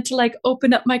wanted to like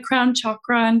open up my crown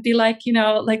chakra and be like,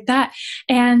 like that.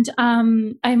 And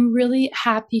I'm really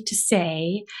happy to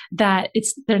say that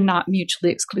they're not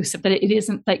mutually exclusive, that it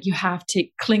isn't like you have to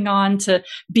cling on to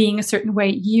being a certain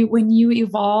way. When you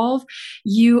evolve,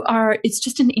 it's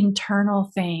just an internal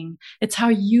thing. It's how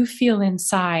you feel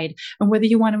inside. And whether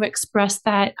you want to express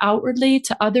that outwardly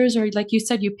to others, or like you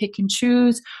said, you pick and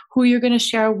choose who you're going to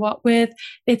share what with,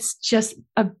 it's just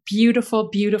a beautiful,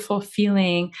 beautiful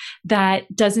feeling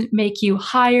that doesn't make you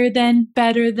higher than,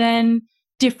 better than,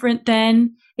 different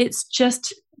than. It's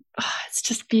just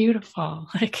beautiful.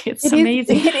 Like, it's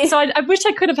amazing. So I wish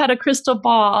I could have had a crystal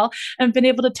ball and been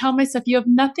able to tell myself, you have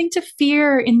nothing to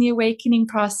fear in the awakening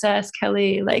process,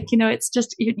 Kelly. Like, it's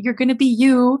just, you're going to be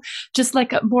you, just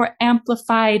like a more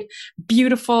amplified,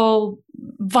 beautiful,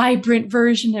 vibrant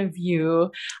version of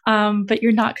you. But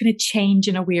you're not going to change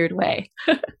in a weird way.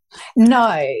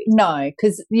 No,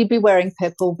 because you'd be wearing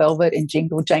purple velvet and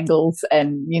jingle jangles,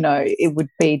 and it would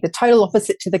be the total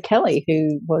opposite to the Kelly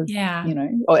who was,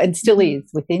 and still is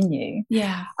within you.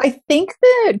 Yeah, I think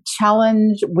the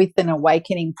challenge with an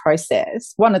awakening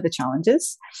process, one of the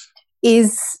challenges,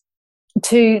 is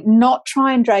to not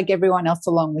try and drag everyone else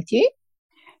along with you.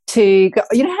 To go,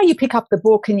 how you pick up the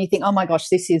book and you think, oh my gosh,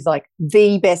 this is like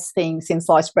the best thing since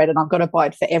sliced bread, and I've got to buy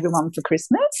it for everyone for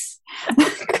Christmas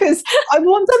because I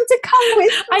want them to come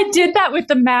with me. I did that with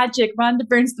the Magic, Rhonda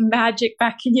Byrne's The Magic,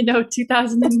 back in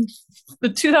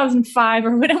 2005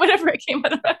 or whatever it came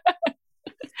out.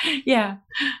 Yeah,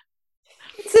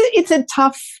 it's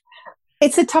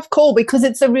a tough call, because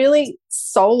it's a really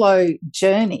solo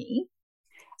journey,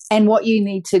 and what you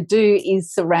need to do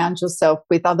is surround yourself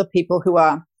with other people who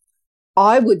are,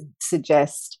 I would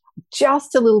suggest,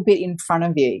 just a little bit in front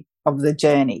of you of the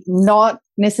journey, not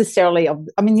necessarily you're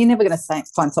never going to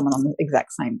find someone on the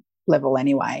exact same level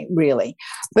anyway, really.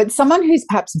 But someone who's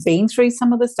perhaps been through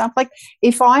some of the stuff, like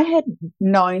if I had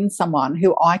known someone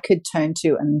who I could turn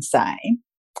to and say,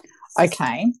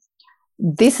 okay,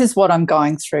 this is what I'm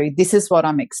going through, this is what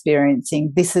I'm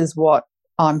experiencing, this is what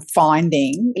I'm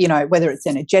finding, you know, whether it's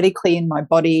energetically in my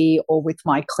body or with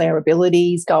my clair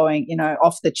abilities going, you know,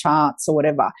 off the charts or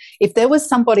whatever. If there was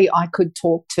somebody I could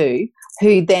talk to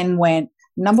who then went,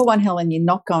 number one, Helen, you're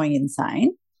not going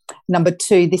insane. Number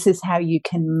two, this is how you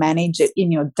can manage it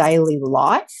in your daily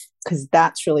life, because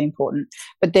that's really important.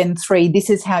 But then three, this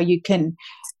is how you can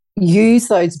use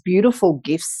those beautiful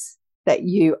gifts that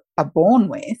you are born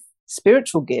with,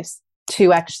 spiritual gifts,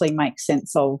 to actually make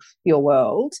sense of your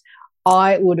world.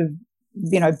 I would have,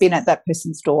 you know, been at that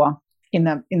person's door in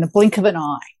the blink of an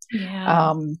eye.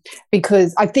 Yeah.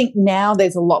 Because I think now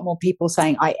there's a lot more people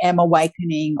saying, I am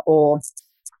awakening, or,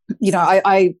 you know,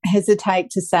 I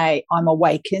hesitate to say I'm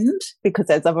awakened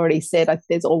because, as I've already said,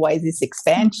 there's always this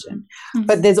expansion. Mm-hmm.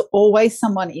 But there's always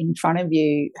someone in front of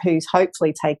you who's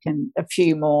hopefully taken a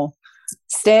few more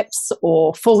steps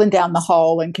or fallen down the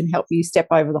hole and can help you step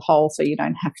over the hole so you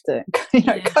don't have to, you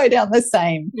know, go down the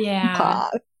same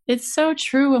path. It's so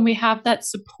true when we have that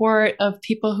support of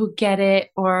people who get it,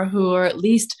 or who are at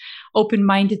least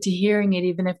open-minded to hearing it,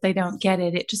 even if they don't get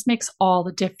it. It just makes all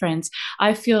the difference.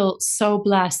 I feel so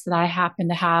blessed that I happen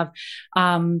to have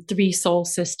 3 soul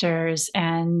sisters,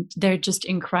 and they're just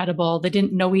incredible. They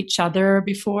didn't know each other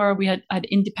before. We had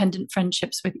independent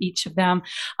friendships with each of them.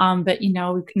 But, you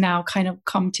know, we now kind of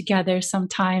come together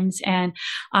sometimes. And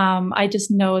I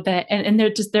just know that, and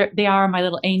they are my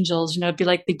little angels, you know, it'd be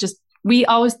like we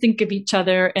always think of each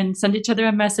other and send each other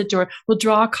a message, or we'll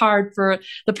draw a card for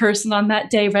the person on that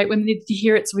day, right, when they need to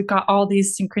hear it. So we've got all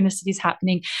these synchronicities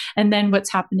happening. And then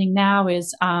what's happening now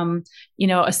is, you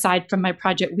know, aside from my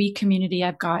Project We community,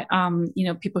 I've got, you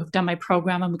know, people who've done my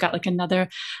program, and we've got like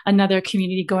another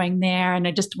community going there. And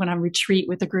I just went on retreat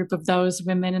with a group of those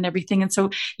women and everything. And so,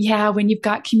 yeah, when you've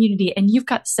got community and you've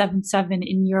got 7-7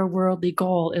 in your worldly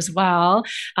goal as well,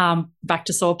 back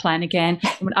to soul plan again,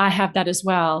 when I have that as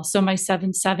well. So my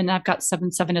 7-7, I've got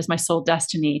 7-7 as my soul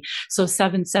destiny. So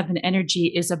 7-7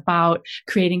 energy is about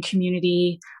creating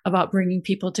community, about bringing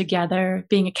people together,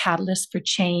 being a catalyst for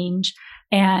change.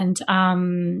 And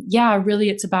really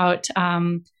it's about,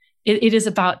 it is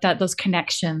about those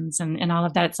connections and all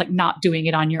of that. It's like not doing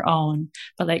it on your own,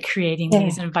 but like creating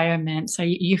these environments. So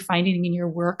you're finding in your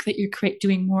work that you're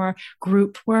doing more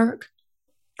group work?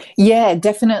 Yeah,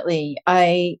 definitely.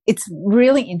 It's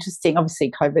really interesting.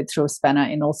 Obviously, COVID threw a spanner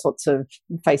in all sorts of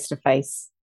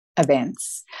face-to-face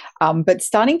events, but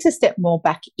starting to step more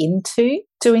back into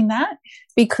doing that,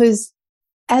 because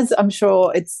as I'm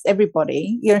sure it's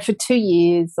everybody, you know, for 2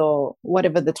 years or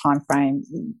whatever the time frame,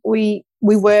 we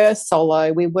were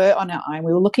solo, we were on our own,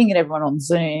 we were looking at everyone on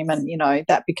Zoom, and, you know,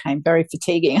 that became very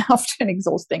fatiguing after and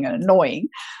exhausting and annoying.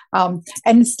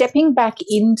 And stepping back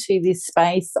into this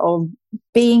space of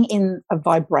being in a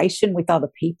vibration with other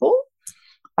people.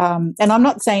 And I'm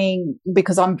not saying,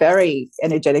 because I'm very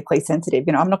energetically sensitive,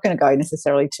 you know, I'm not going to go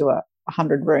necessarily to a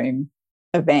 100-room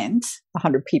event,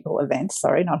 100 people event,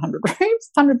 sorry, not 100 rooms,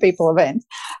 100 people event.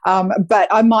 But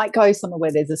I might go somewhere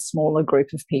where there's a smaller group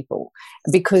of people,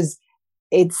 because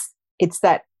it's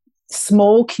that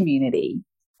small community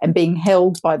and being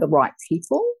held by the right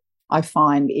people, I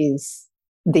find, is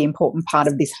the important part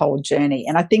of this whole journey.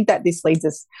 And I think that this leads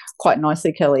us quite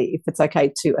nicely, Kelly, if it's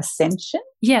okay, to ascension.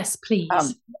 Yes, please.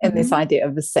 And this idea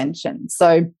of ascension.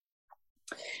 So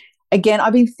again,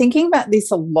 I've been thinking about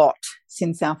this a lot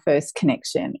since our first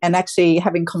connection, and actually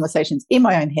having conversations in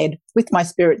my own head with my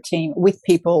spirit team, with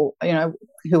people, you know,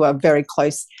 who are very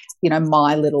close, you know,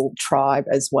 my little tribe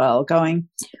as well, going,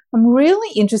 I'm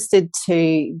really interested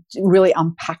to really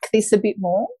unpack this a bit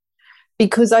more,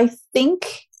 because I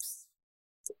think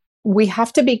we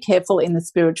have to be careful in the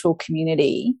spiritual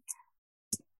community.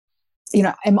 You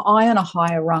know, am I on a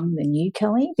higher rung than you,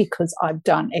 Kelly, because I've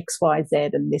done X, Y,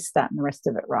 Z and this, that, and the rest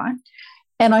of it, right?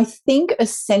 And I think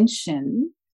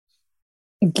ascension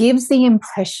gives the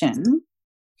impression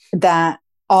that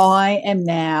I am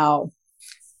now,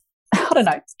 I don't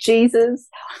know, Jesus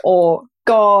or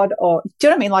God, or do you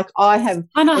know what I mean? Like I have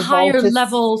on a higher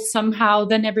level somehow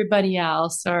than everybody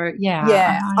else, or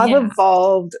I've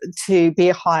evolved to be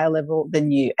a higher level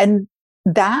than you. And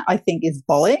that, I think, is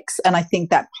bollocks. And I think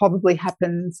that probably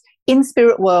happens in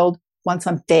spirit world once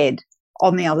I'm dead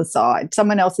on the other side.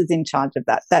 Someone else is in charge of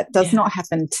that. That does not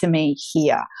happen to me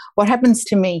here. What happens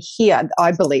to me here,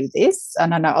 I believe this,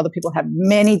 and I know other people have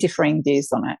many differing views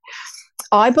on it.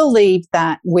 I believe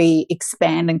that we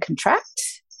expand and contract,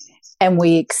 and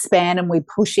we expand and we're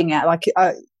pushing out. Like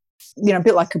a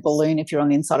bit like a balloon if you're on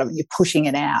the inside of it, you're pushing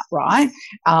it out, right?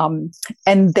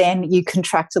 And then you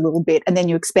contract a little bit and then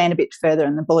you expand a bit further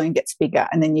and the balloon gets bigger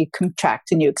and then you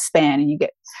contract and you expand and you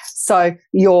get, so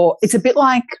it's a bit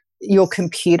like your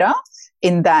computer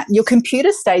in that your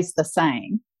computer stays the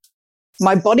same.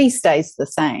 My body stays the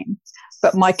same,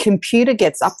 but my computer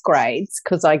gets upgrades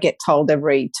because I get told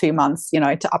every 2 months,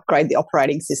 to upgrade the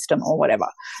operating system or whatever.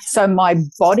 So my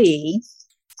body,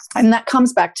 and that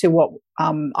comes back to what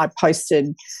I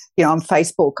posted, on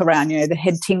Facebook around, the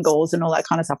head tingles and all that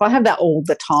kind of stuff. I have that all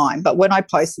the time. But when I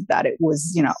posted that, it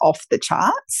was, off the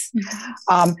charts.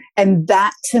 Mm-hmm. And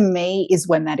that to me is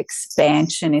when that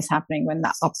expansion is happening, when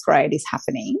that upgrade is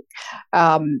happening.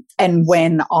 And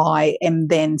when I am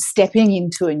then stepping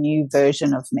into a new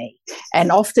version of me.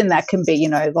 And often that can be,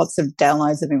 lots of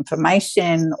downloads of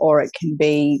information, or it can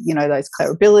be, those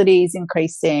clear abilities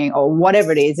increasing or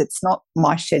whatever it is. It's not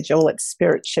my schedule, it's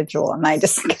spirit schedule. And they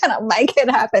just kind of make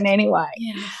it happen anyway.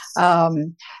 Yeah.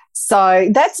 So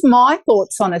that's my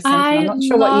thoughts on Ascension. I'm not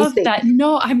sure what you think. That.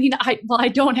 No, I mean, I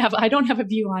don't have a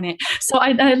view on it. So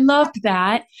I loved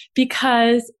that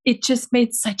because it just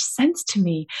made such sense to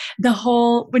me. The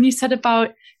whole, when you said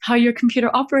about how your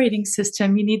computer operating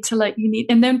system,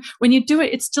 and then when you do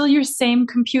it, it's still your same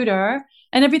computer.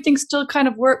 And everything still kind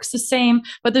of works the same,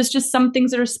 but there's just some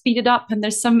things that are speeded up and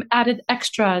there's some added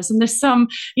extras and there's some,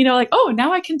 oh,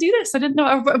 now I can do this. I didn't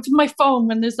know with my phone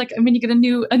when there's when you get a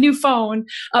new phone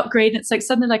upgrade, and it's like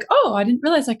suddenly like, oh, I didn't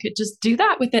realize I could just do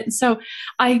that with it. And so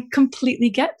I completely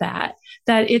get that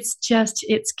it's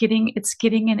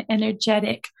getting an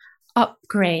energetic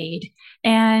upgrade.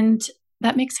 And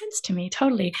that makes sense to me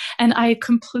totally. And I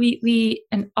completely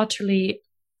and utterly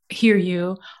hear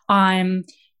you on,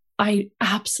 I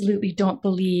absolutely don't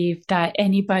believe that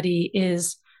anybody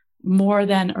is more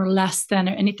than or less than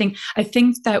or anything. I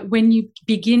think that when you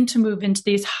begin to move into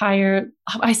these higher,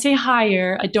 I say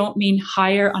higher, I don't mean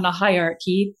higher on a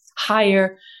hierarchy,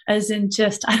 higher as in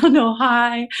just,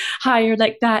 higher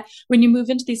like that. When you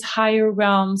move into these higher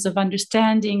realms of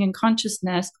understanding and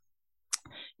consciousness,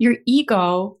 your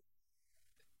ego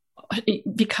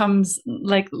becomes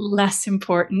less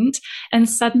important. And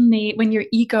suddenly when your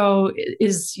ego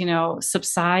is,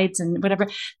 subsides and whatever,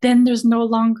 then there's no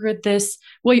longer this,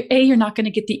 you're not going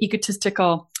to get the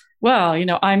egotistical,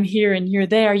 I'm here and you're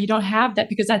there. You don't have that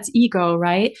because that's ego,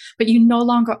 right? But you no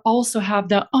longer also have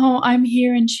the, I'm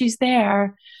here and she's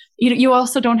there. You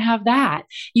also don't have that.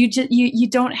 You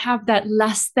don't have that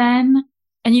less than,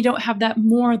 and you don't have that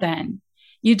more than.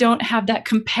 You don't have that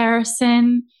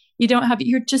comparison.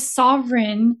 You're just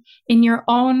sovereign in your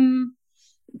own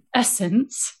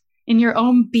essence, in your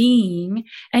own being,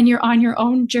 and you're on your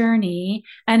own journey,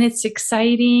 and it's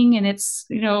exciting and it's,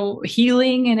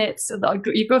 healing, and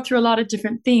you go through a lot of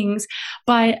different things,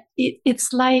 but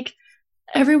it's like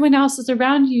everyone else is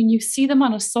around you and you see them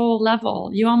on a soul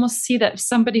level. You almost see that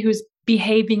somebody who's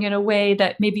behaving in a way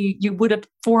that maybe you would have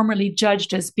formerly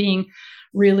judged as being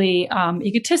really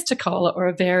egotistical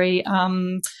or very,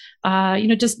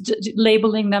 just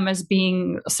labeling them as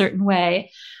being a certain way.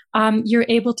 You're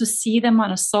able to see them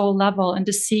on a soul level and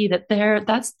to see that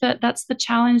that's the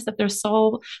challenge that their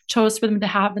soul chose for them to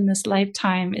have in this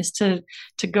lifetime, is to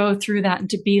go through that and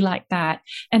to be like that.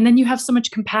 And then you have so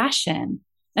much compassion,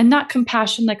 and not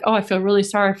compassion like, oh, I feel really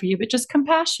sorry for you, but just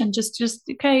compassion, just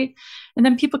okay. And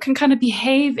then people can kind of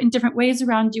behave in different ways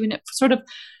around you, and it sort of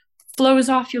flows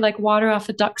off you like water off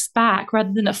a duck's back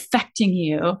rather than affecting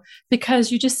you,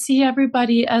 because you just see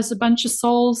everybody as a bunch of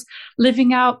souls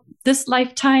living out this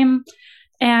lifetime.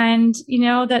 And,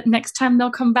 that next time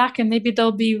they'll come back and maybe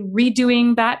they'll be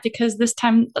redoing that because this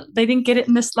time they didn't get it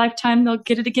in this lifetime. They'll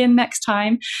get it again next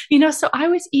time. So I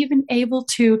was even able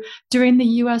to, during the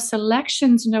US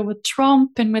elections, with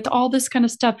Trump and with all this kind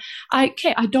of stuff, I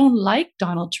don't like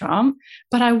Donald Trump,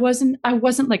 but I wasn't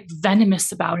like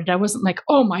venomous about it. I wasn't like,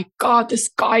 oh my God, this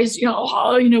guy's,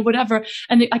 whatever.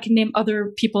 And I can name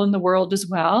other people in the world as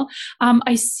well.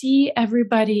 I see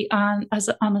everybody on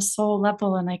a soul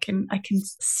level, and I can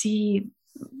see,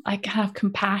 I have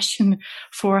compassion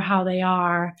for how they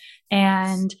are.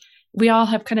 And we all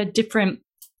have kind of different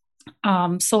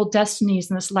soul destinies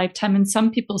in this lifetime. And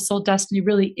some people's soul destiny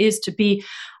really is to be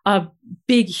a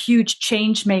big, huge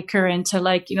change maker and to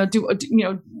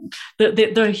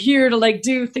they're here to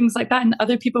do things like that. And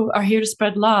other people are here to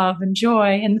spread love and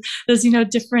joy. And there's,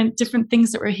 different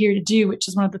things that we're here to do, which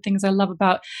is one of the things I love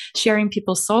about sharing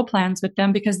people's soul plans with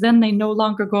them, because then they no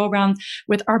longer go around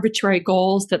with arbitrary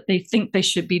goals that they think they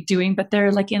should be doing, but they're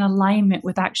in alignment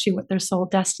with actually what their soul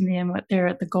destiny and what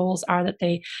the goals are that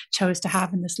they chose to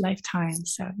have in this lifetime.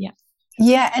 So, yeah.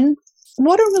 Yeah. And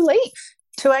what a relief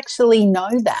to actually know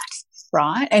that,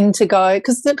 right? And to go,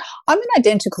 because I'm an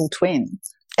identical twin.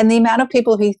 And the amount of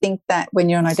people who think that when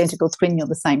you're an identical twin, you're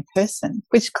the same person,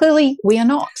 which clearly we are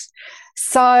not.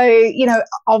 So, you know,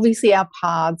 obviously our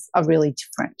paths are really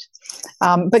different.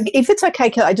 But if it's okay,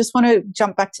 Kelly, I just want to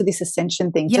jump back to this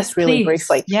ascension thing, yes, just really please.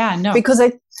 briefly. Yeah, no. Because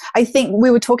I think we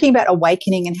were talking about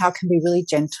awakening and how it can be really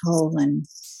gentle and,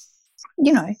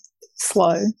 you know,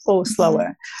 slow or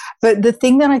slower. But the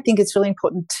thing that I think is really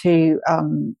important to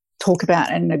talk about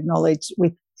and acknowledge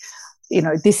with, you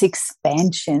know, this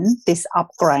expansion, this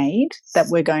upgrade that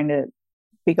we're going to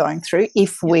be going through,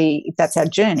 if that's our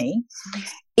journey,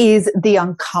 is the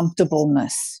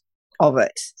uncomfortableness of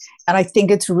it. And I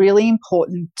think it's really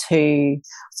important to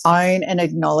own and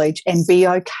acknowledge and be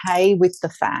okay with the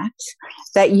fact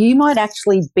that you might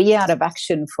actually be out of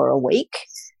action for a week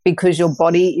because your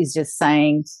body is just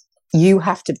saying, you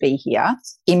have to be here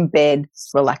in bed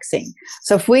relaxing.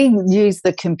 So if we use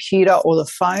the computer or the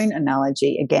phone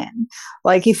analogy again,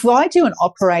 like if I do an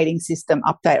operating system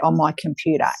update on my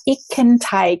computer, it can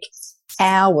take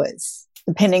hours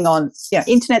depending on, you know,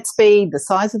 internet speed, the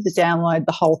size of the download,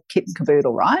 the whole kit and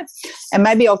caboodle, right? And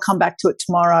maybe I'll come back to it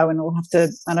tomorrow and we'll have to,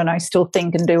 I don't know, still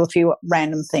think and do a few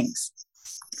random things.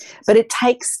 But it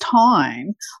takes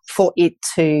time for it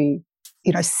to,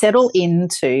 you know, settle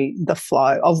into the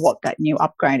flow of what that new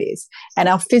upgrade is. And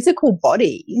our physical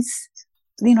bodies,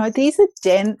 you know, these are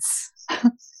dense,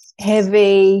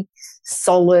 heavy,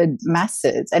 solid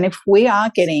masses. And if we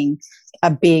are getting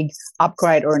a big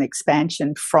upgrade or an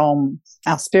expansion from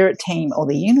our spirit team or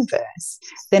the universe,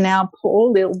 then our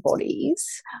poor little bodies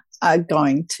are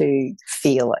going to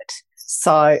feel it.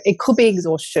 So it could be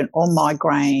exhaustion or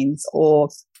migraines or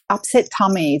upset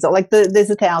tummies, or like there's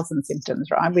 1,000 symptoms,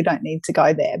 right? We don't need to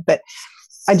go there. But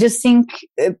I just think,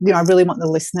 you know, I really want the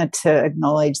listener to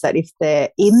acknowledge that if they're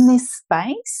in this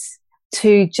space,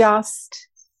 to just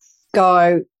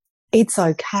go, it's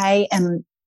okay, and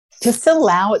just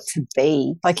allow it to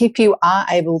be. Like if you are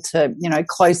able to, you know,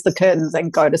 close the curtains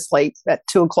and go to sleep at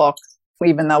 2:00,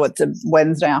 even though it's a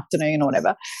Wednesday afternoon or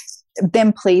whatever,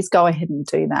 then please go ahead and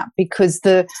do that, because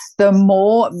the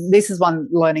more, this is one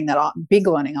learning that big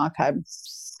learning I've had,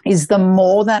 is the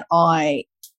more that I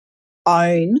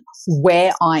own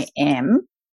where I am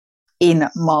in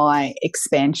my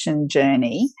expansion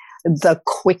journey, the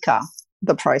quicker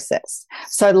the process.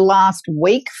 So last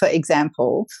week, for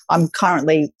example, I'm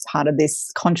currently part of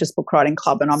this Conscious Book Writing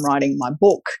Club and I'm writing my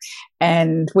book,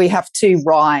 and we have to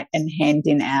write and hand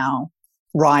in our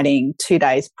writing 2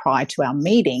 days prior to our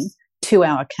meeting to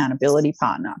our accountability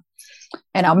partner.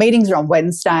 And our meetings are on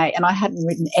Wednesday, and I hadn't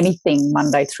written anything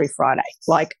Monday through Friday,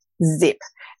 like zip.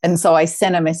 And so I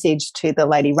sent a message to the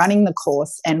lady running the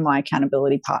course and my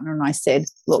accountability partner, and I said,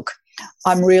 look,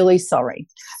 I'm really sorry,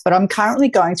 but I'm currently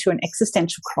going through an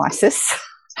existential crisis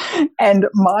and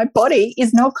my body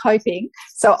is not coping.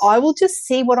 So I will just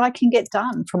see what I can get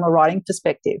done from a writing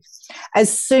perspective.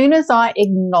 As soon as I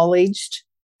acknowledged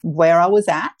where I was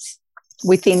at,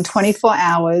 within 24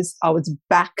 hours, I was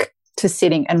back to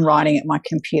sitting and writing at my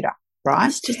computer, right?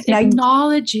 It's just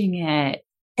acknowledging it.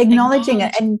 Acknowledging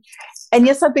it. And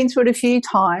yes, I've been through it a few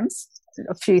times,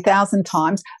 a few thousand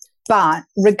times, but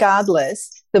regardless,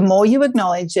 the more you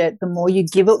acknowledge it, the more you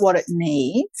give it what it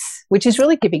needs, which is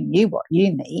really giving you what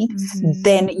you need,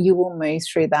 then you will move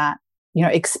through that, you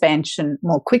know, expansion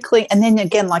more quickly. And then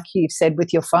again, like you've said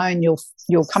with your phone,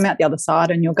 you'll come out the other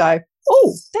side and you'll go,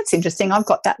 oh, that's interesting. I've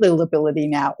got that little ability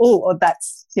now. Oh, or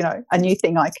that's, you know, a new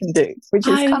thing I can do, which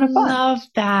is kind of fun. I love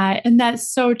that. And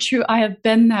that's so true. I have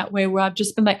been that way where I've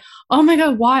just been like, oh my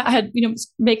God, why? I had, you know,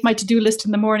 make my to-do list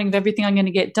in the morning of everything I'm going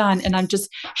to get done. And I'm just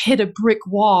hit a brick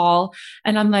wall.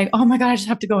 And I'm like, oh my God, I just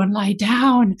have to go and lie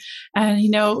down. And, you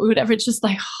know, whatever. It's just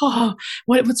like, oh,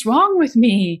 what's wrong with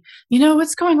me? You know,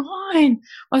 what's going on?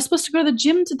 I was supposed to go to the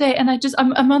gym today. And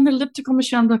I'm on the elliptical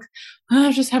machine. I'm like, oh,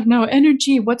 I just have no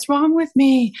energy. What's wrong with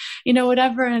me? You know,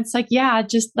 whatever. And it's like, yeah,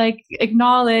 just like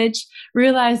acknowledge,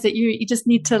 realize that you just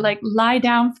need to like lie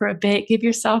down for a bit, give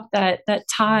yourself that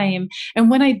time. And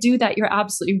when I do that, you're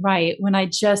absolutely right. When I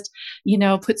just, you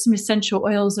know, put some essential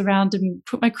oils around and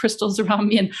put my crystals around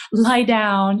me and lie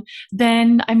down,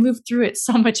 then I move through it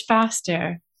so much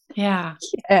faster. Yeah.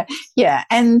 Yeah.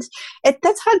 And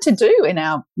that's hard to do in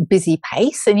our busy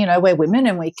pace. And, you know, we're women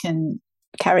and we can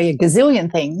carry a gazillion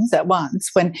things at once.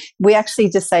 When we actually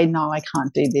just say, no, I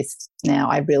can't do this now,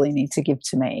 I really need to give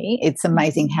to me, it's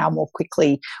amazing how more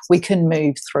quickly we can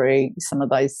move through some of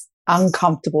those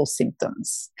uncomfortable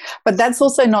symptoms. But that's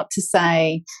also not to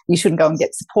say you shouldn't go and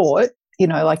get support. You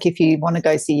know, like if you want to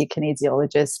go see your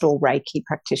kinesiologist or Reiki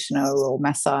practitioner or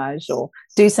massage or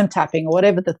do some tapping or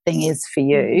whatever the thing is for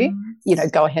you,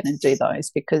 go ahead and do those,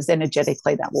 because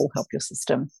energetically that will help your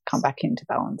system come back into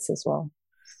balance as well.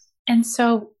 And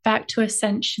so back to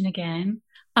ascension again.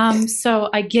 So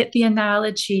I get the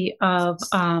analogy of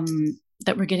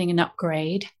that we're getting an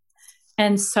upgrade.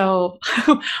 And so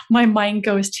my mind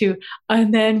goes to,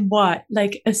 and then what?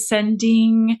 Like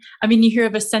ascending. I mean, you hear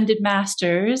of ascended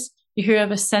masters, you hear of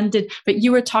ascended, but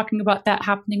you were talking about that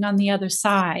happening on the other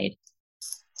side.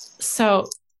 So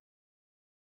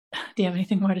do you have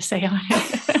anything more to say on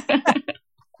it?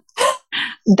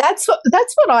 That's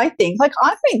what I think. Like,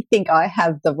 I don't think I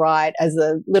have the right, as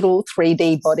a little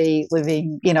 3D body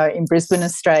living, in Brisbane,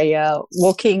 Australia,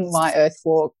 walking my earth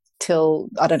walk till,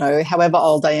 I don't know, however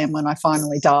old I am when I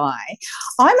finally die.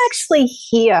 I'm actually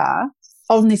here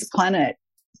on this planet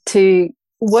to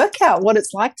work out what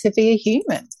it's like to be a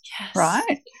human, yes.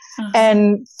 Right? Uh-huh.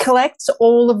 And collect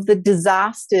all of the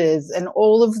disasters and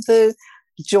all of the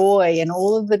joy and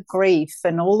all of the grief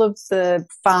and all of the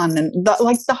fun and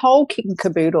the whole kit and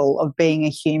caboodle of being a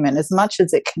human, as much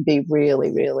as it can be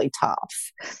really, really tough.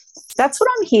 That's what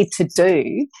I'm here to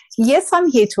do. Yes, I'm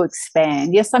here to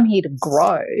expand. Yes, I'm here to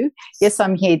grow. Yes,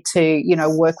 I'm here to,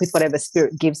 work with whatever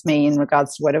spirit gives me in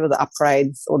regards to whatever the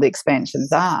upgrades or the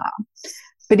expansions are.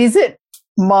 But is it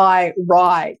my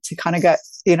right to kind of go,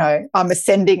 I'm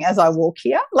ascending as I walk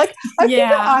here? Like, I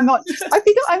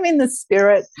figure I'm in the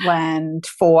spirit land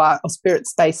or spirit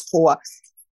space for,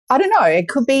 I don't know, it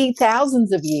could be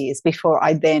thousands of years before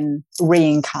I then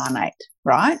reincarnate,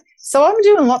 right? So I'm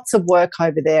doing lots of work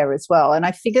over there as well. And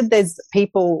I figured there's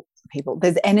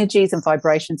there's energies and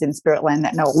vibrations in spirit land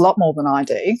that know a lot more than I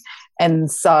do.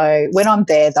 And so when I'm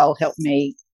there, they'll help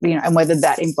me, and whether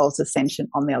that involves ascension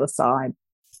on the other side,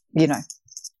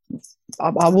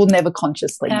 I will never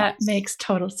consciously know. That makes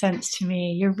total sense to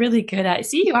me. You're really good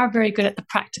at, you are very good at the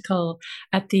practical,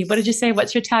 what did you say?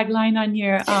 What's your tagline on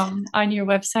your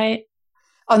website?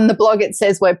 On the blog, it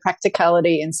says where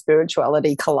practicality and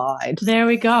spirituality collide. There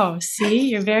we go. See,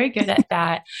 you're very good at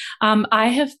that. I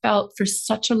have felt for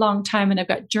such a long time, and I've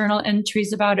got journal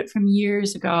entries about it from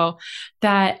years ago,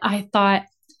 that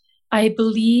I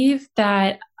believe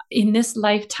that in this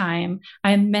lifetime,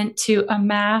 I'm meant to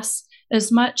amass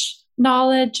as much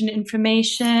knowledge and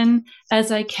information as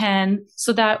I can,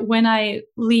 so that when I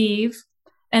leave,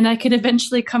 and I can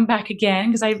eventually come back again,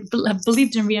 because I have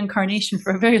believed in reincarnation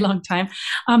for a very long time,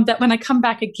 that when I come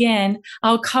back again,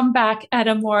 I'll come back at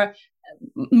a more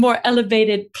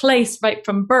elevated place right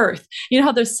from birth. You know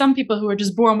how there's some people who are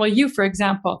just born, well, you, for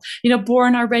example,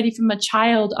 born already from a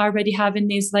child, already having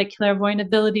these like clairvoyant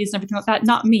abilities and everything like that.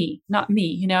 Not me.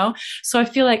 So I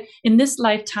feel like in this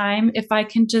lifetime, if I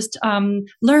can just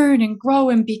learn and grow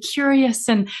and be curious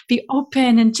and be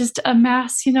open and just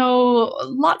amass,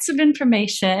 lots of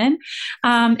information,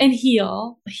 and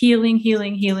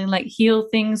healing, like heal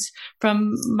things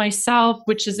from myself,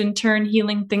 which is in turn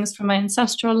healing things from my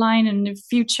ancestral line and the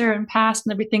future and past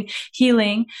and everything,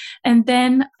 healing. And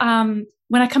then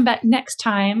when I come back next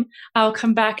time, I'll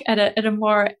come back at a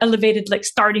more elevated like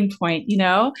starting point,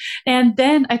 And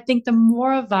then I think the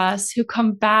more of us who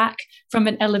come back from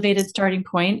an elevated starting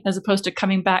point, as opposed to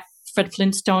coming back Fred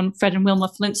and Wilma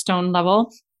Flintstone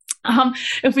level,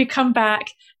 if we come back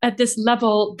at this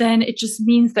level, then it just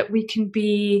means that we can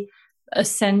be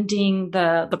ascending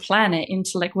the planet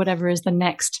into like whatever is the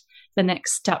next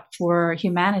step for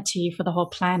humanity, for the whole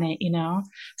planet,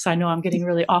 So I know I'm getting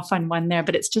really off on one there,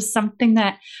 but it's just something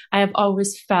that I have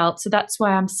always felt. So that's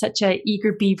why I'm such a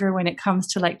eager beaver when it comes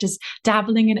to like just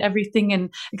dabbling in everything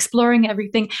and exploring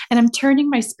everything. And I'm turning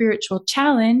my spiritual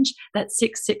challenge, that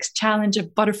 6-6 challenge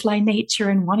of butterfly nature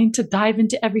and wanting to dive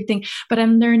into everything, but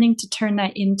I'm learning to turn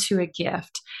that into a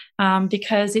gift.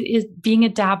 Because it is, being a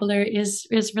dabbler is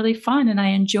really fun and I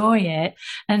enjoy it.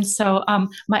 And so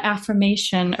my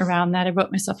affirmation around that, I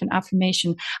wrote myself an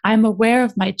affirmation. I'm aware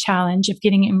of my challenge of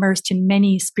getting immersed in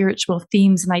many spiritual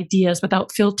themes and ideas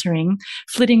without filtering,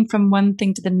 flitting from one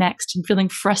thing to the next and feeling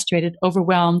frustrated,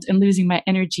 overwhelmed, and losing my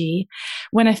energy.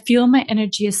 When I feel my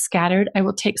energy is scattered, I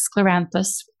will take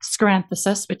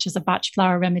scleranthesis, which is a Bach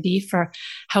flower remedy for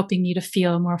helping you to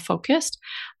feel more focused.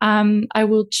 I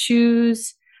will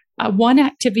choose one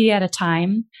activity at a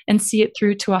time and see it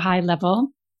through to a high level.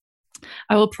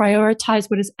 I will prioritize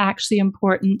what is actually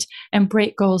important and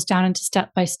break goals down into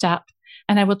step by step.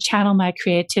 And I will channel my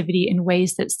creativity in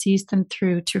ways that sees them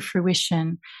through to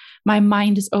fruition. My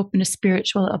mind is open to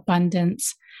spiritual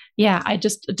abundance. Yeah, I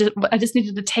just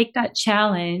needed to take that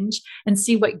challenge and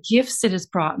see what gifts it has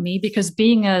brought me, because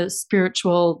being a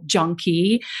spiritual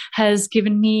junkie has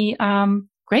given me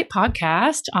great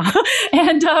podcast,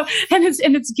 and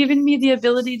it's given me the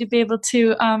ability to be able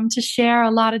to share a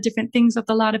lot of different things with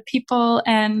a lot of people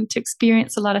and to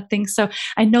experience a lot of things. So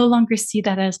I no longer see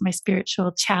that as my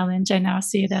spiritual challenge. I now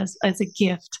see it as a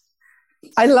gift.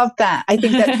 I love that. I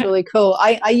think that's really cool.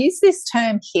 I use this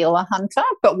term healer hunter,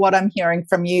 but what I'm hearing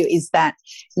from you is that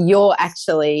you're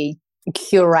actually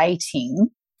curating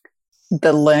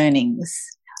the learnings,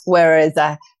 whereas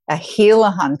a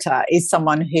healer hunter is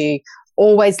someone who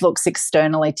always looks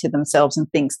externally to themselves and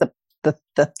thinks the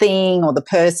thing or the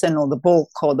person or the book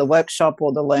or the workshop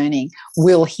or the learning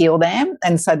will heal them.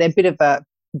 And so they're a bit of a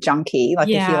junkie, like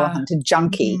a healer hunter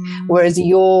junkie, whereas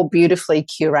you're beautifully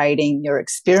curating your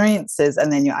experiences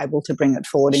and then you're able to bring it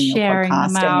forward in sharing your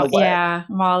podcast them out. and your work. Yeah,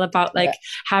 I'm all about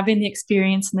having the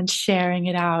experience and then sharing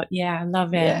it out. Yeah, I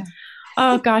love it. Yeah.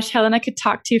 Oh gosh, Helen, I could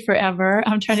talk to you forever.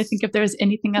 I'm trying to think if there was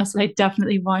anything else that I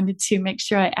definitely wanted to make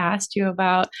sure I asked you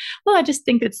about. Well, I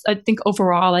think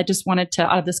overall, I just wanted to,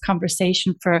 out of this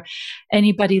conversation, for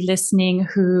anybody listening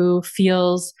who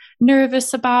feels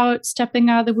nervous about stepping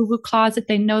out of the woo-woo closet,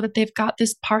 they know that they've got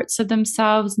these parts of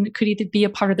themselves, and it could either be a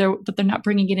part of that they're not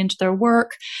bringing it into their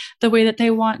work the way that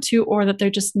they want to, or that they're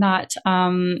just not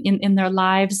in their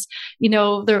lives,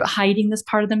 they're hiding this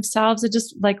part of themselves. I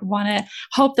just want to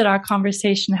hope that our conversation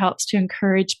helps to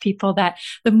encourage people that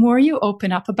the more you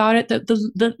open up about it,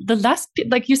 the less,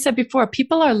 like you said before,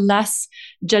 people are less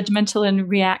judgmental and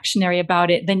reactionary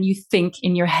about it than you think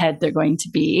in your head they're going to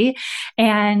be.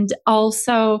 And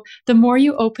also, the more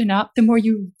you open up, the more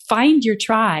you find your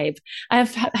tribe.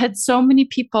 I've had so many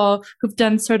people who've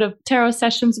done sort of tarot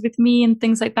sessions with me and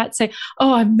things like that say,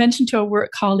 oh, I mentioned to a work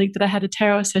colleague that I had a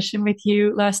tarot session with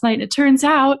you last night. And it turns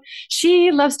out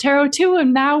she loves tarot too.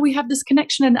 And now we have this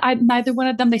connection. And neither one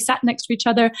of them, they sat next to each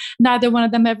other. Neither one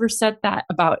of them ever said that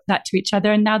about that to each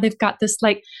other. And now they've got this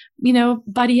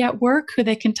buddy at work who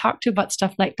they can talk to about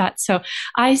stuff like that. So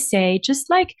I say, just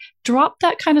drop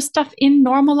that kind of stuff in,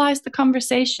 normalize the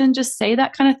conversation, just say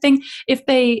that kind of thing. If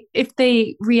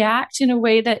they react in a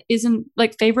way that isn't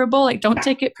favorable, don't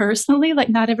take it personally.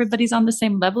 Not everybody's on the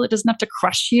same level. It doesn't have to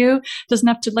crush you. It doesn't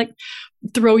have to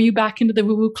throw you back into the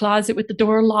woo-woo closet with the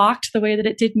door locked the way that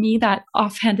it did me, that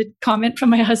offhanded comment from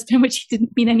my husband, which he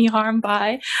didn't mean any harm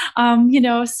by.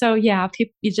 So yeah,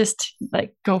 people, you just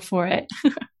go for it.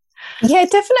 Yeah,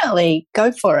 definitely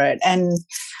go for it. And,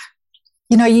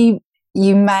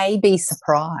 you may be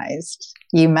surprised.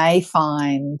 You may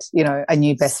find, a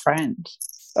new best friend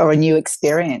or a new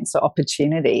experience or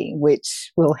opportunity,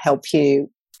 which will help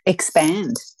you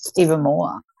expand even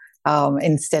more,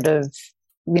 instead of,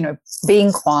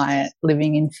 being quiet,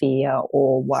 living in fear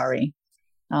or worry.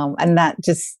 And that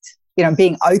just,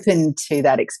 being open to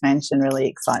that expansion really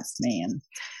excites me. And,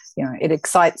 it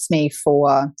excites me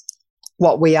for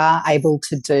what we are able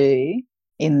to do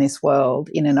in this world,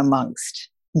 in and amongst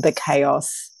the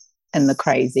chaos and the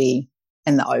crazy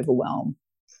and the overwhelm.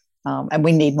 And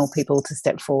we need more people to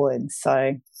step forward.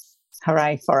 So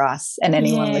hooray for us and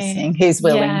anyone listening who's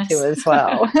willing to as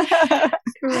well.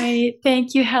 Great.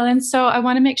 Thank you, Helen. So I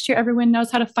want to make sure everyone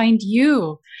knows how to find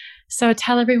you. So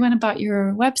tell everyone about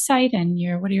your website and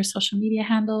what are your social media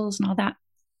handles and all that.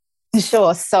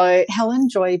 Sure. So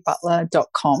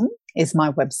helenjoybutler.com is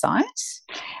my website.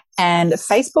 And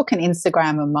Facebook and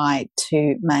Instagram are my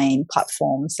two main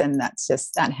platforms, and that's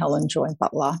just at Helen Joy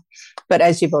Butler. But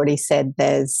as you've already said,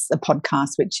 there's a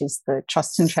podcast, which is the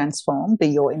Trust and Transform, the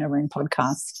Your Inner Room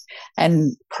podcast.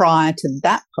 And prior to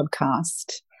that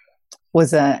podcast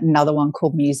was another one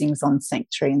called Musings on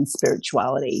Sanctuary and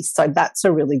Spirituality. So that's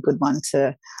a really good one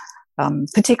to,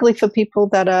 particularly for people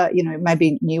that are,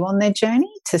 maybe new on their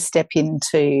journey, to step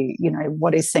into,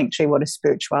 what is sanctuary, what is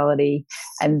spirituality.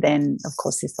 And then, of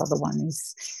course, this other one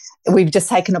is, we've just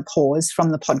taken a pause from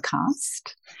the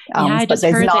podcast. I just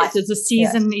heard it. There's a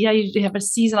season. Yeah, you have a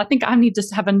season. I think I need to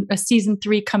have a season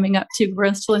 3 coming up too.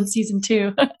 We're still in season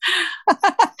 2.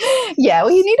 Yeah,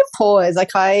 well, you need a pause.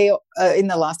 In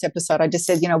the last episode, I just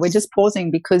said, we're just pausing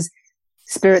because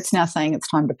Spirit's now saying it's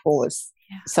time to pause.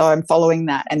 Yeah. So I'm following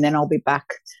that, and then I'll be back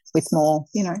with more,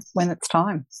 when it's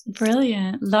time.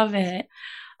 Brilliant. Love it.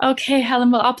 Okay,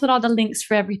 Helen, well, I'll put all the links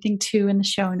for everything too in the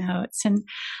show notes. And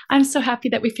I'm so happy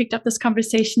that we picked up this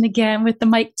conversation again with the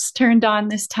mics turned on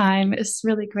this time. It's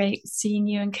really great seeing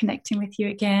you and connecting with you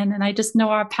again. And I just know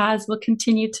our paths will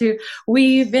continue to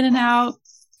weave in and out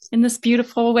in this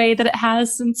beautiful way that it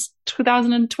has since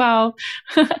 2012.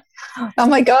 Oh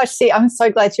my gosh, see, I'm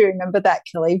so glad you remember that,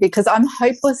 Kelly, because I'm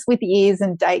hopeless with years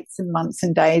and dates and months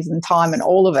and days and time and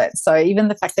all of it. So even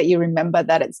the fact that you remember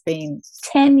that it's been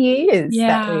 10 years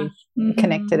that we've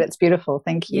connected, it's beautiful.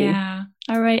 Thank you. Yeah.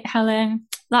 All right, Helen.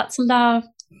 Lots of love.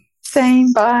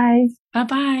 Same. Bye.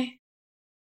 Bye-bye.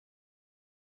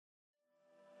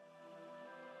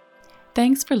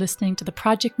 Thanks for listening to the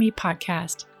Project Me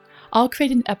podcast. I'll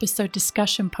create an episode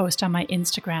discussion post on my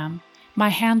Instagram. My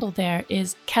handle there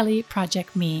is Kelly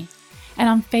Project Me. And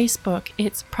on Facebook,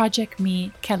 it's Project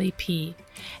Me Kelly P.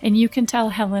 And you can tell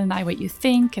Helen and I what you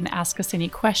think and ask us any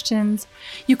questions.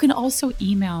 You can also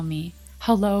email me,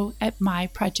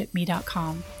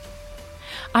 hello@myprojectme.com.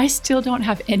 I still don't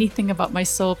have anything about my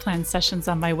soul plan sessions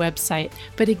on my website,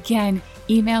 but again,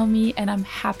 email me and I'm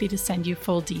happy to send you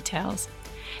full details.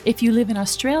 If you live in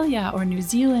Australia or New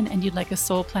Zealand and you'd like a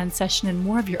soul plan session in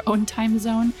more of your own time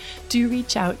zone, do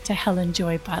reach out to Helen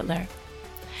Joy Butler.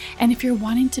 And if you're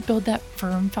wanting to build that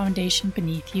firm foundation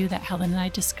beneath you that Helen and I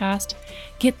discussed,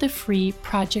 get the free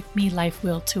Project Me Life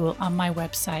Wheel tool on my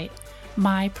website,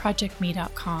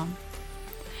 myprojectme.com.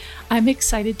 I'm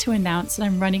excited to announce that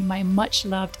I'm running my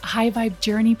much-loved High Vibe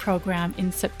Journey program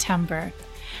in September.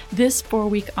 This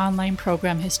 4-week online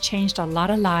program has changed a lot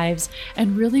of lives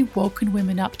and really woken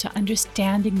women up to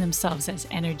understanding themselves as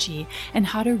energy and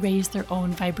how to raise their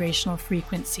own vibrational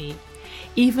frequency.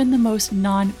 Even the most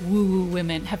non-woo-woo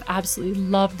women have absolutely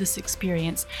loved this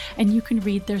experience, and you can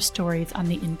read their stories on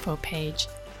the info page.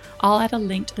 I'll add a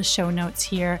link to the show notes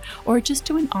here, or just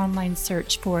do an online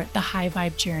search for the High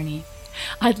Vibe Journey.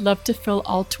 I'd love to fill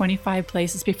all 25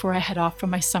 places before I head off for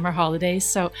my summer holidays,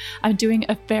 so I'm doing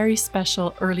a very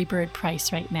special early bird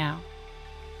price right now.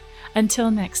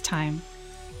 Until next time,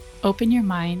 open your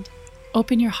mind,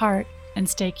 open your heart, and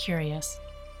stay curious.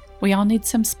 We all need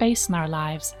some space in our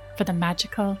lives for the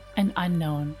magical and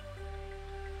unknown.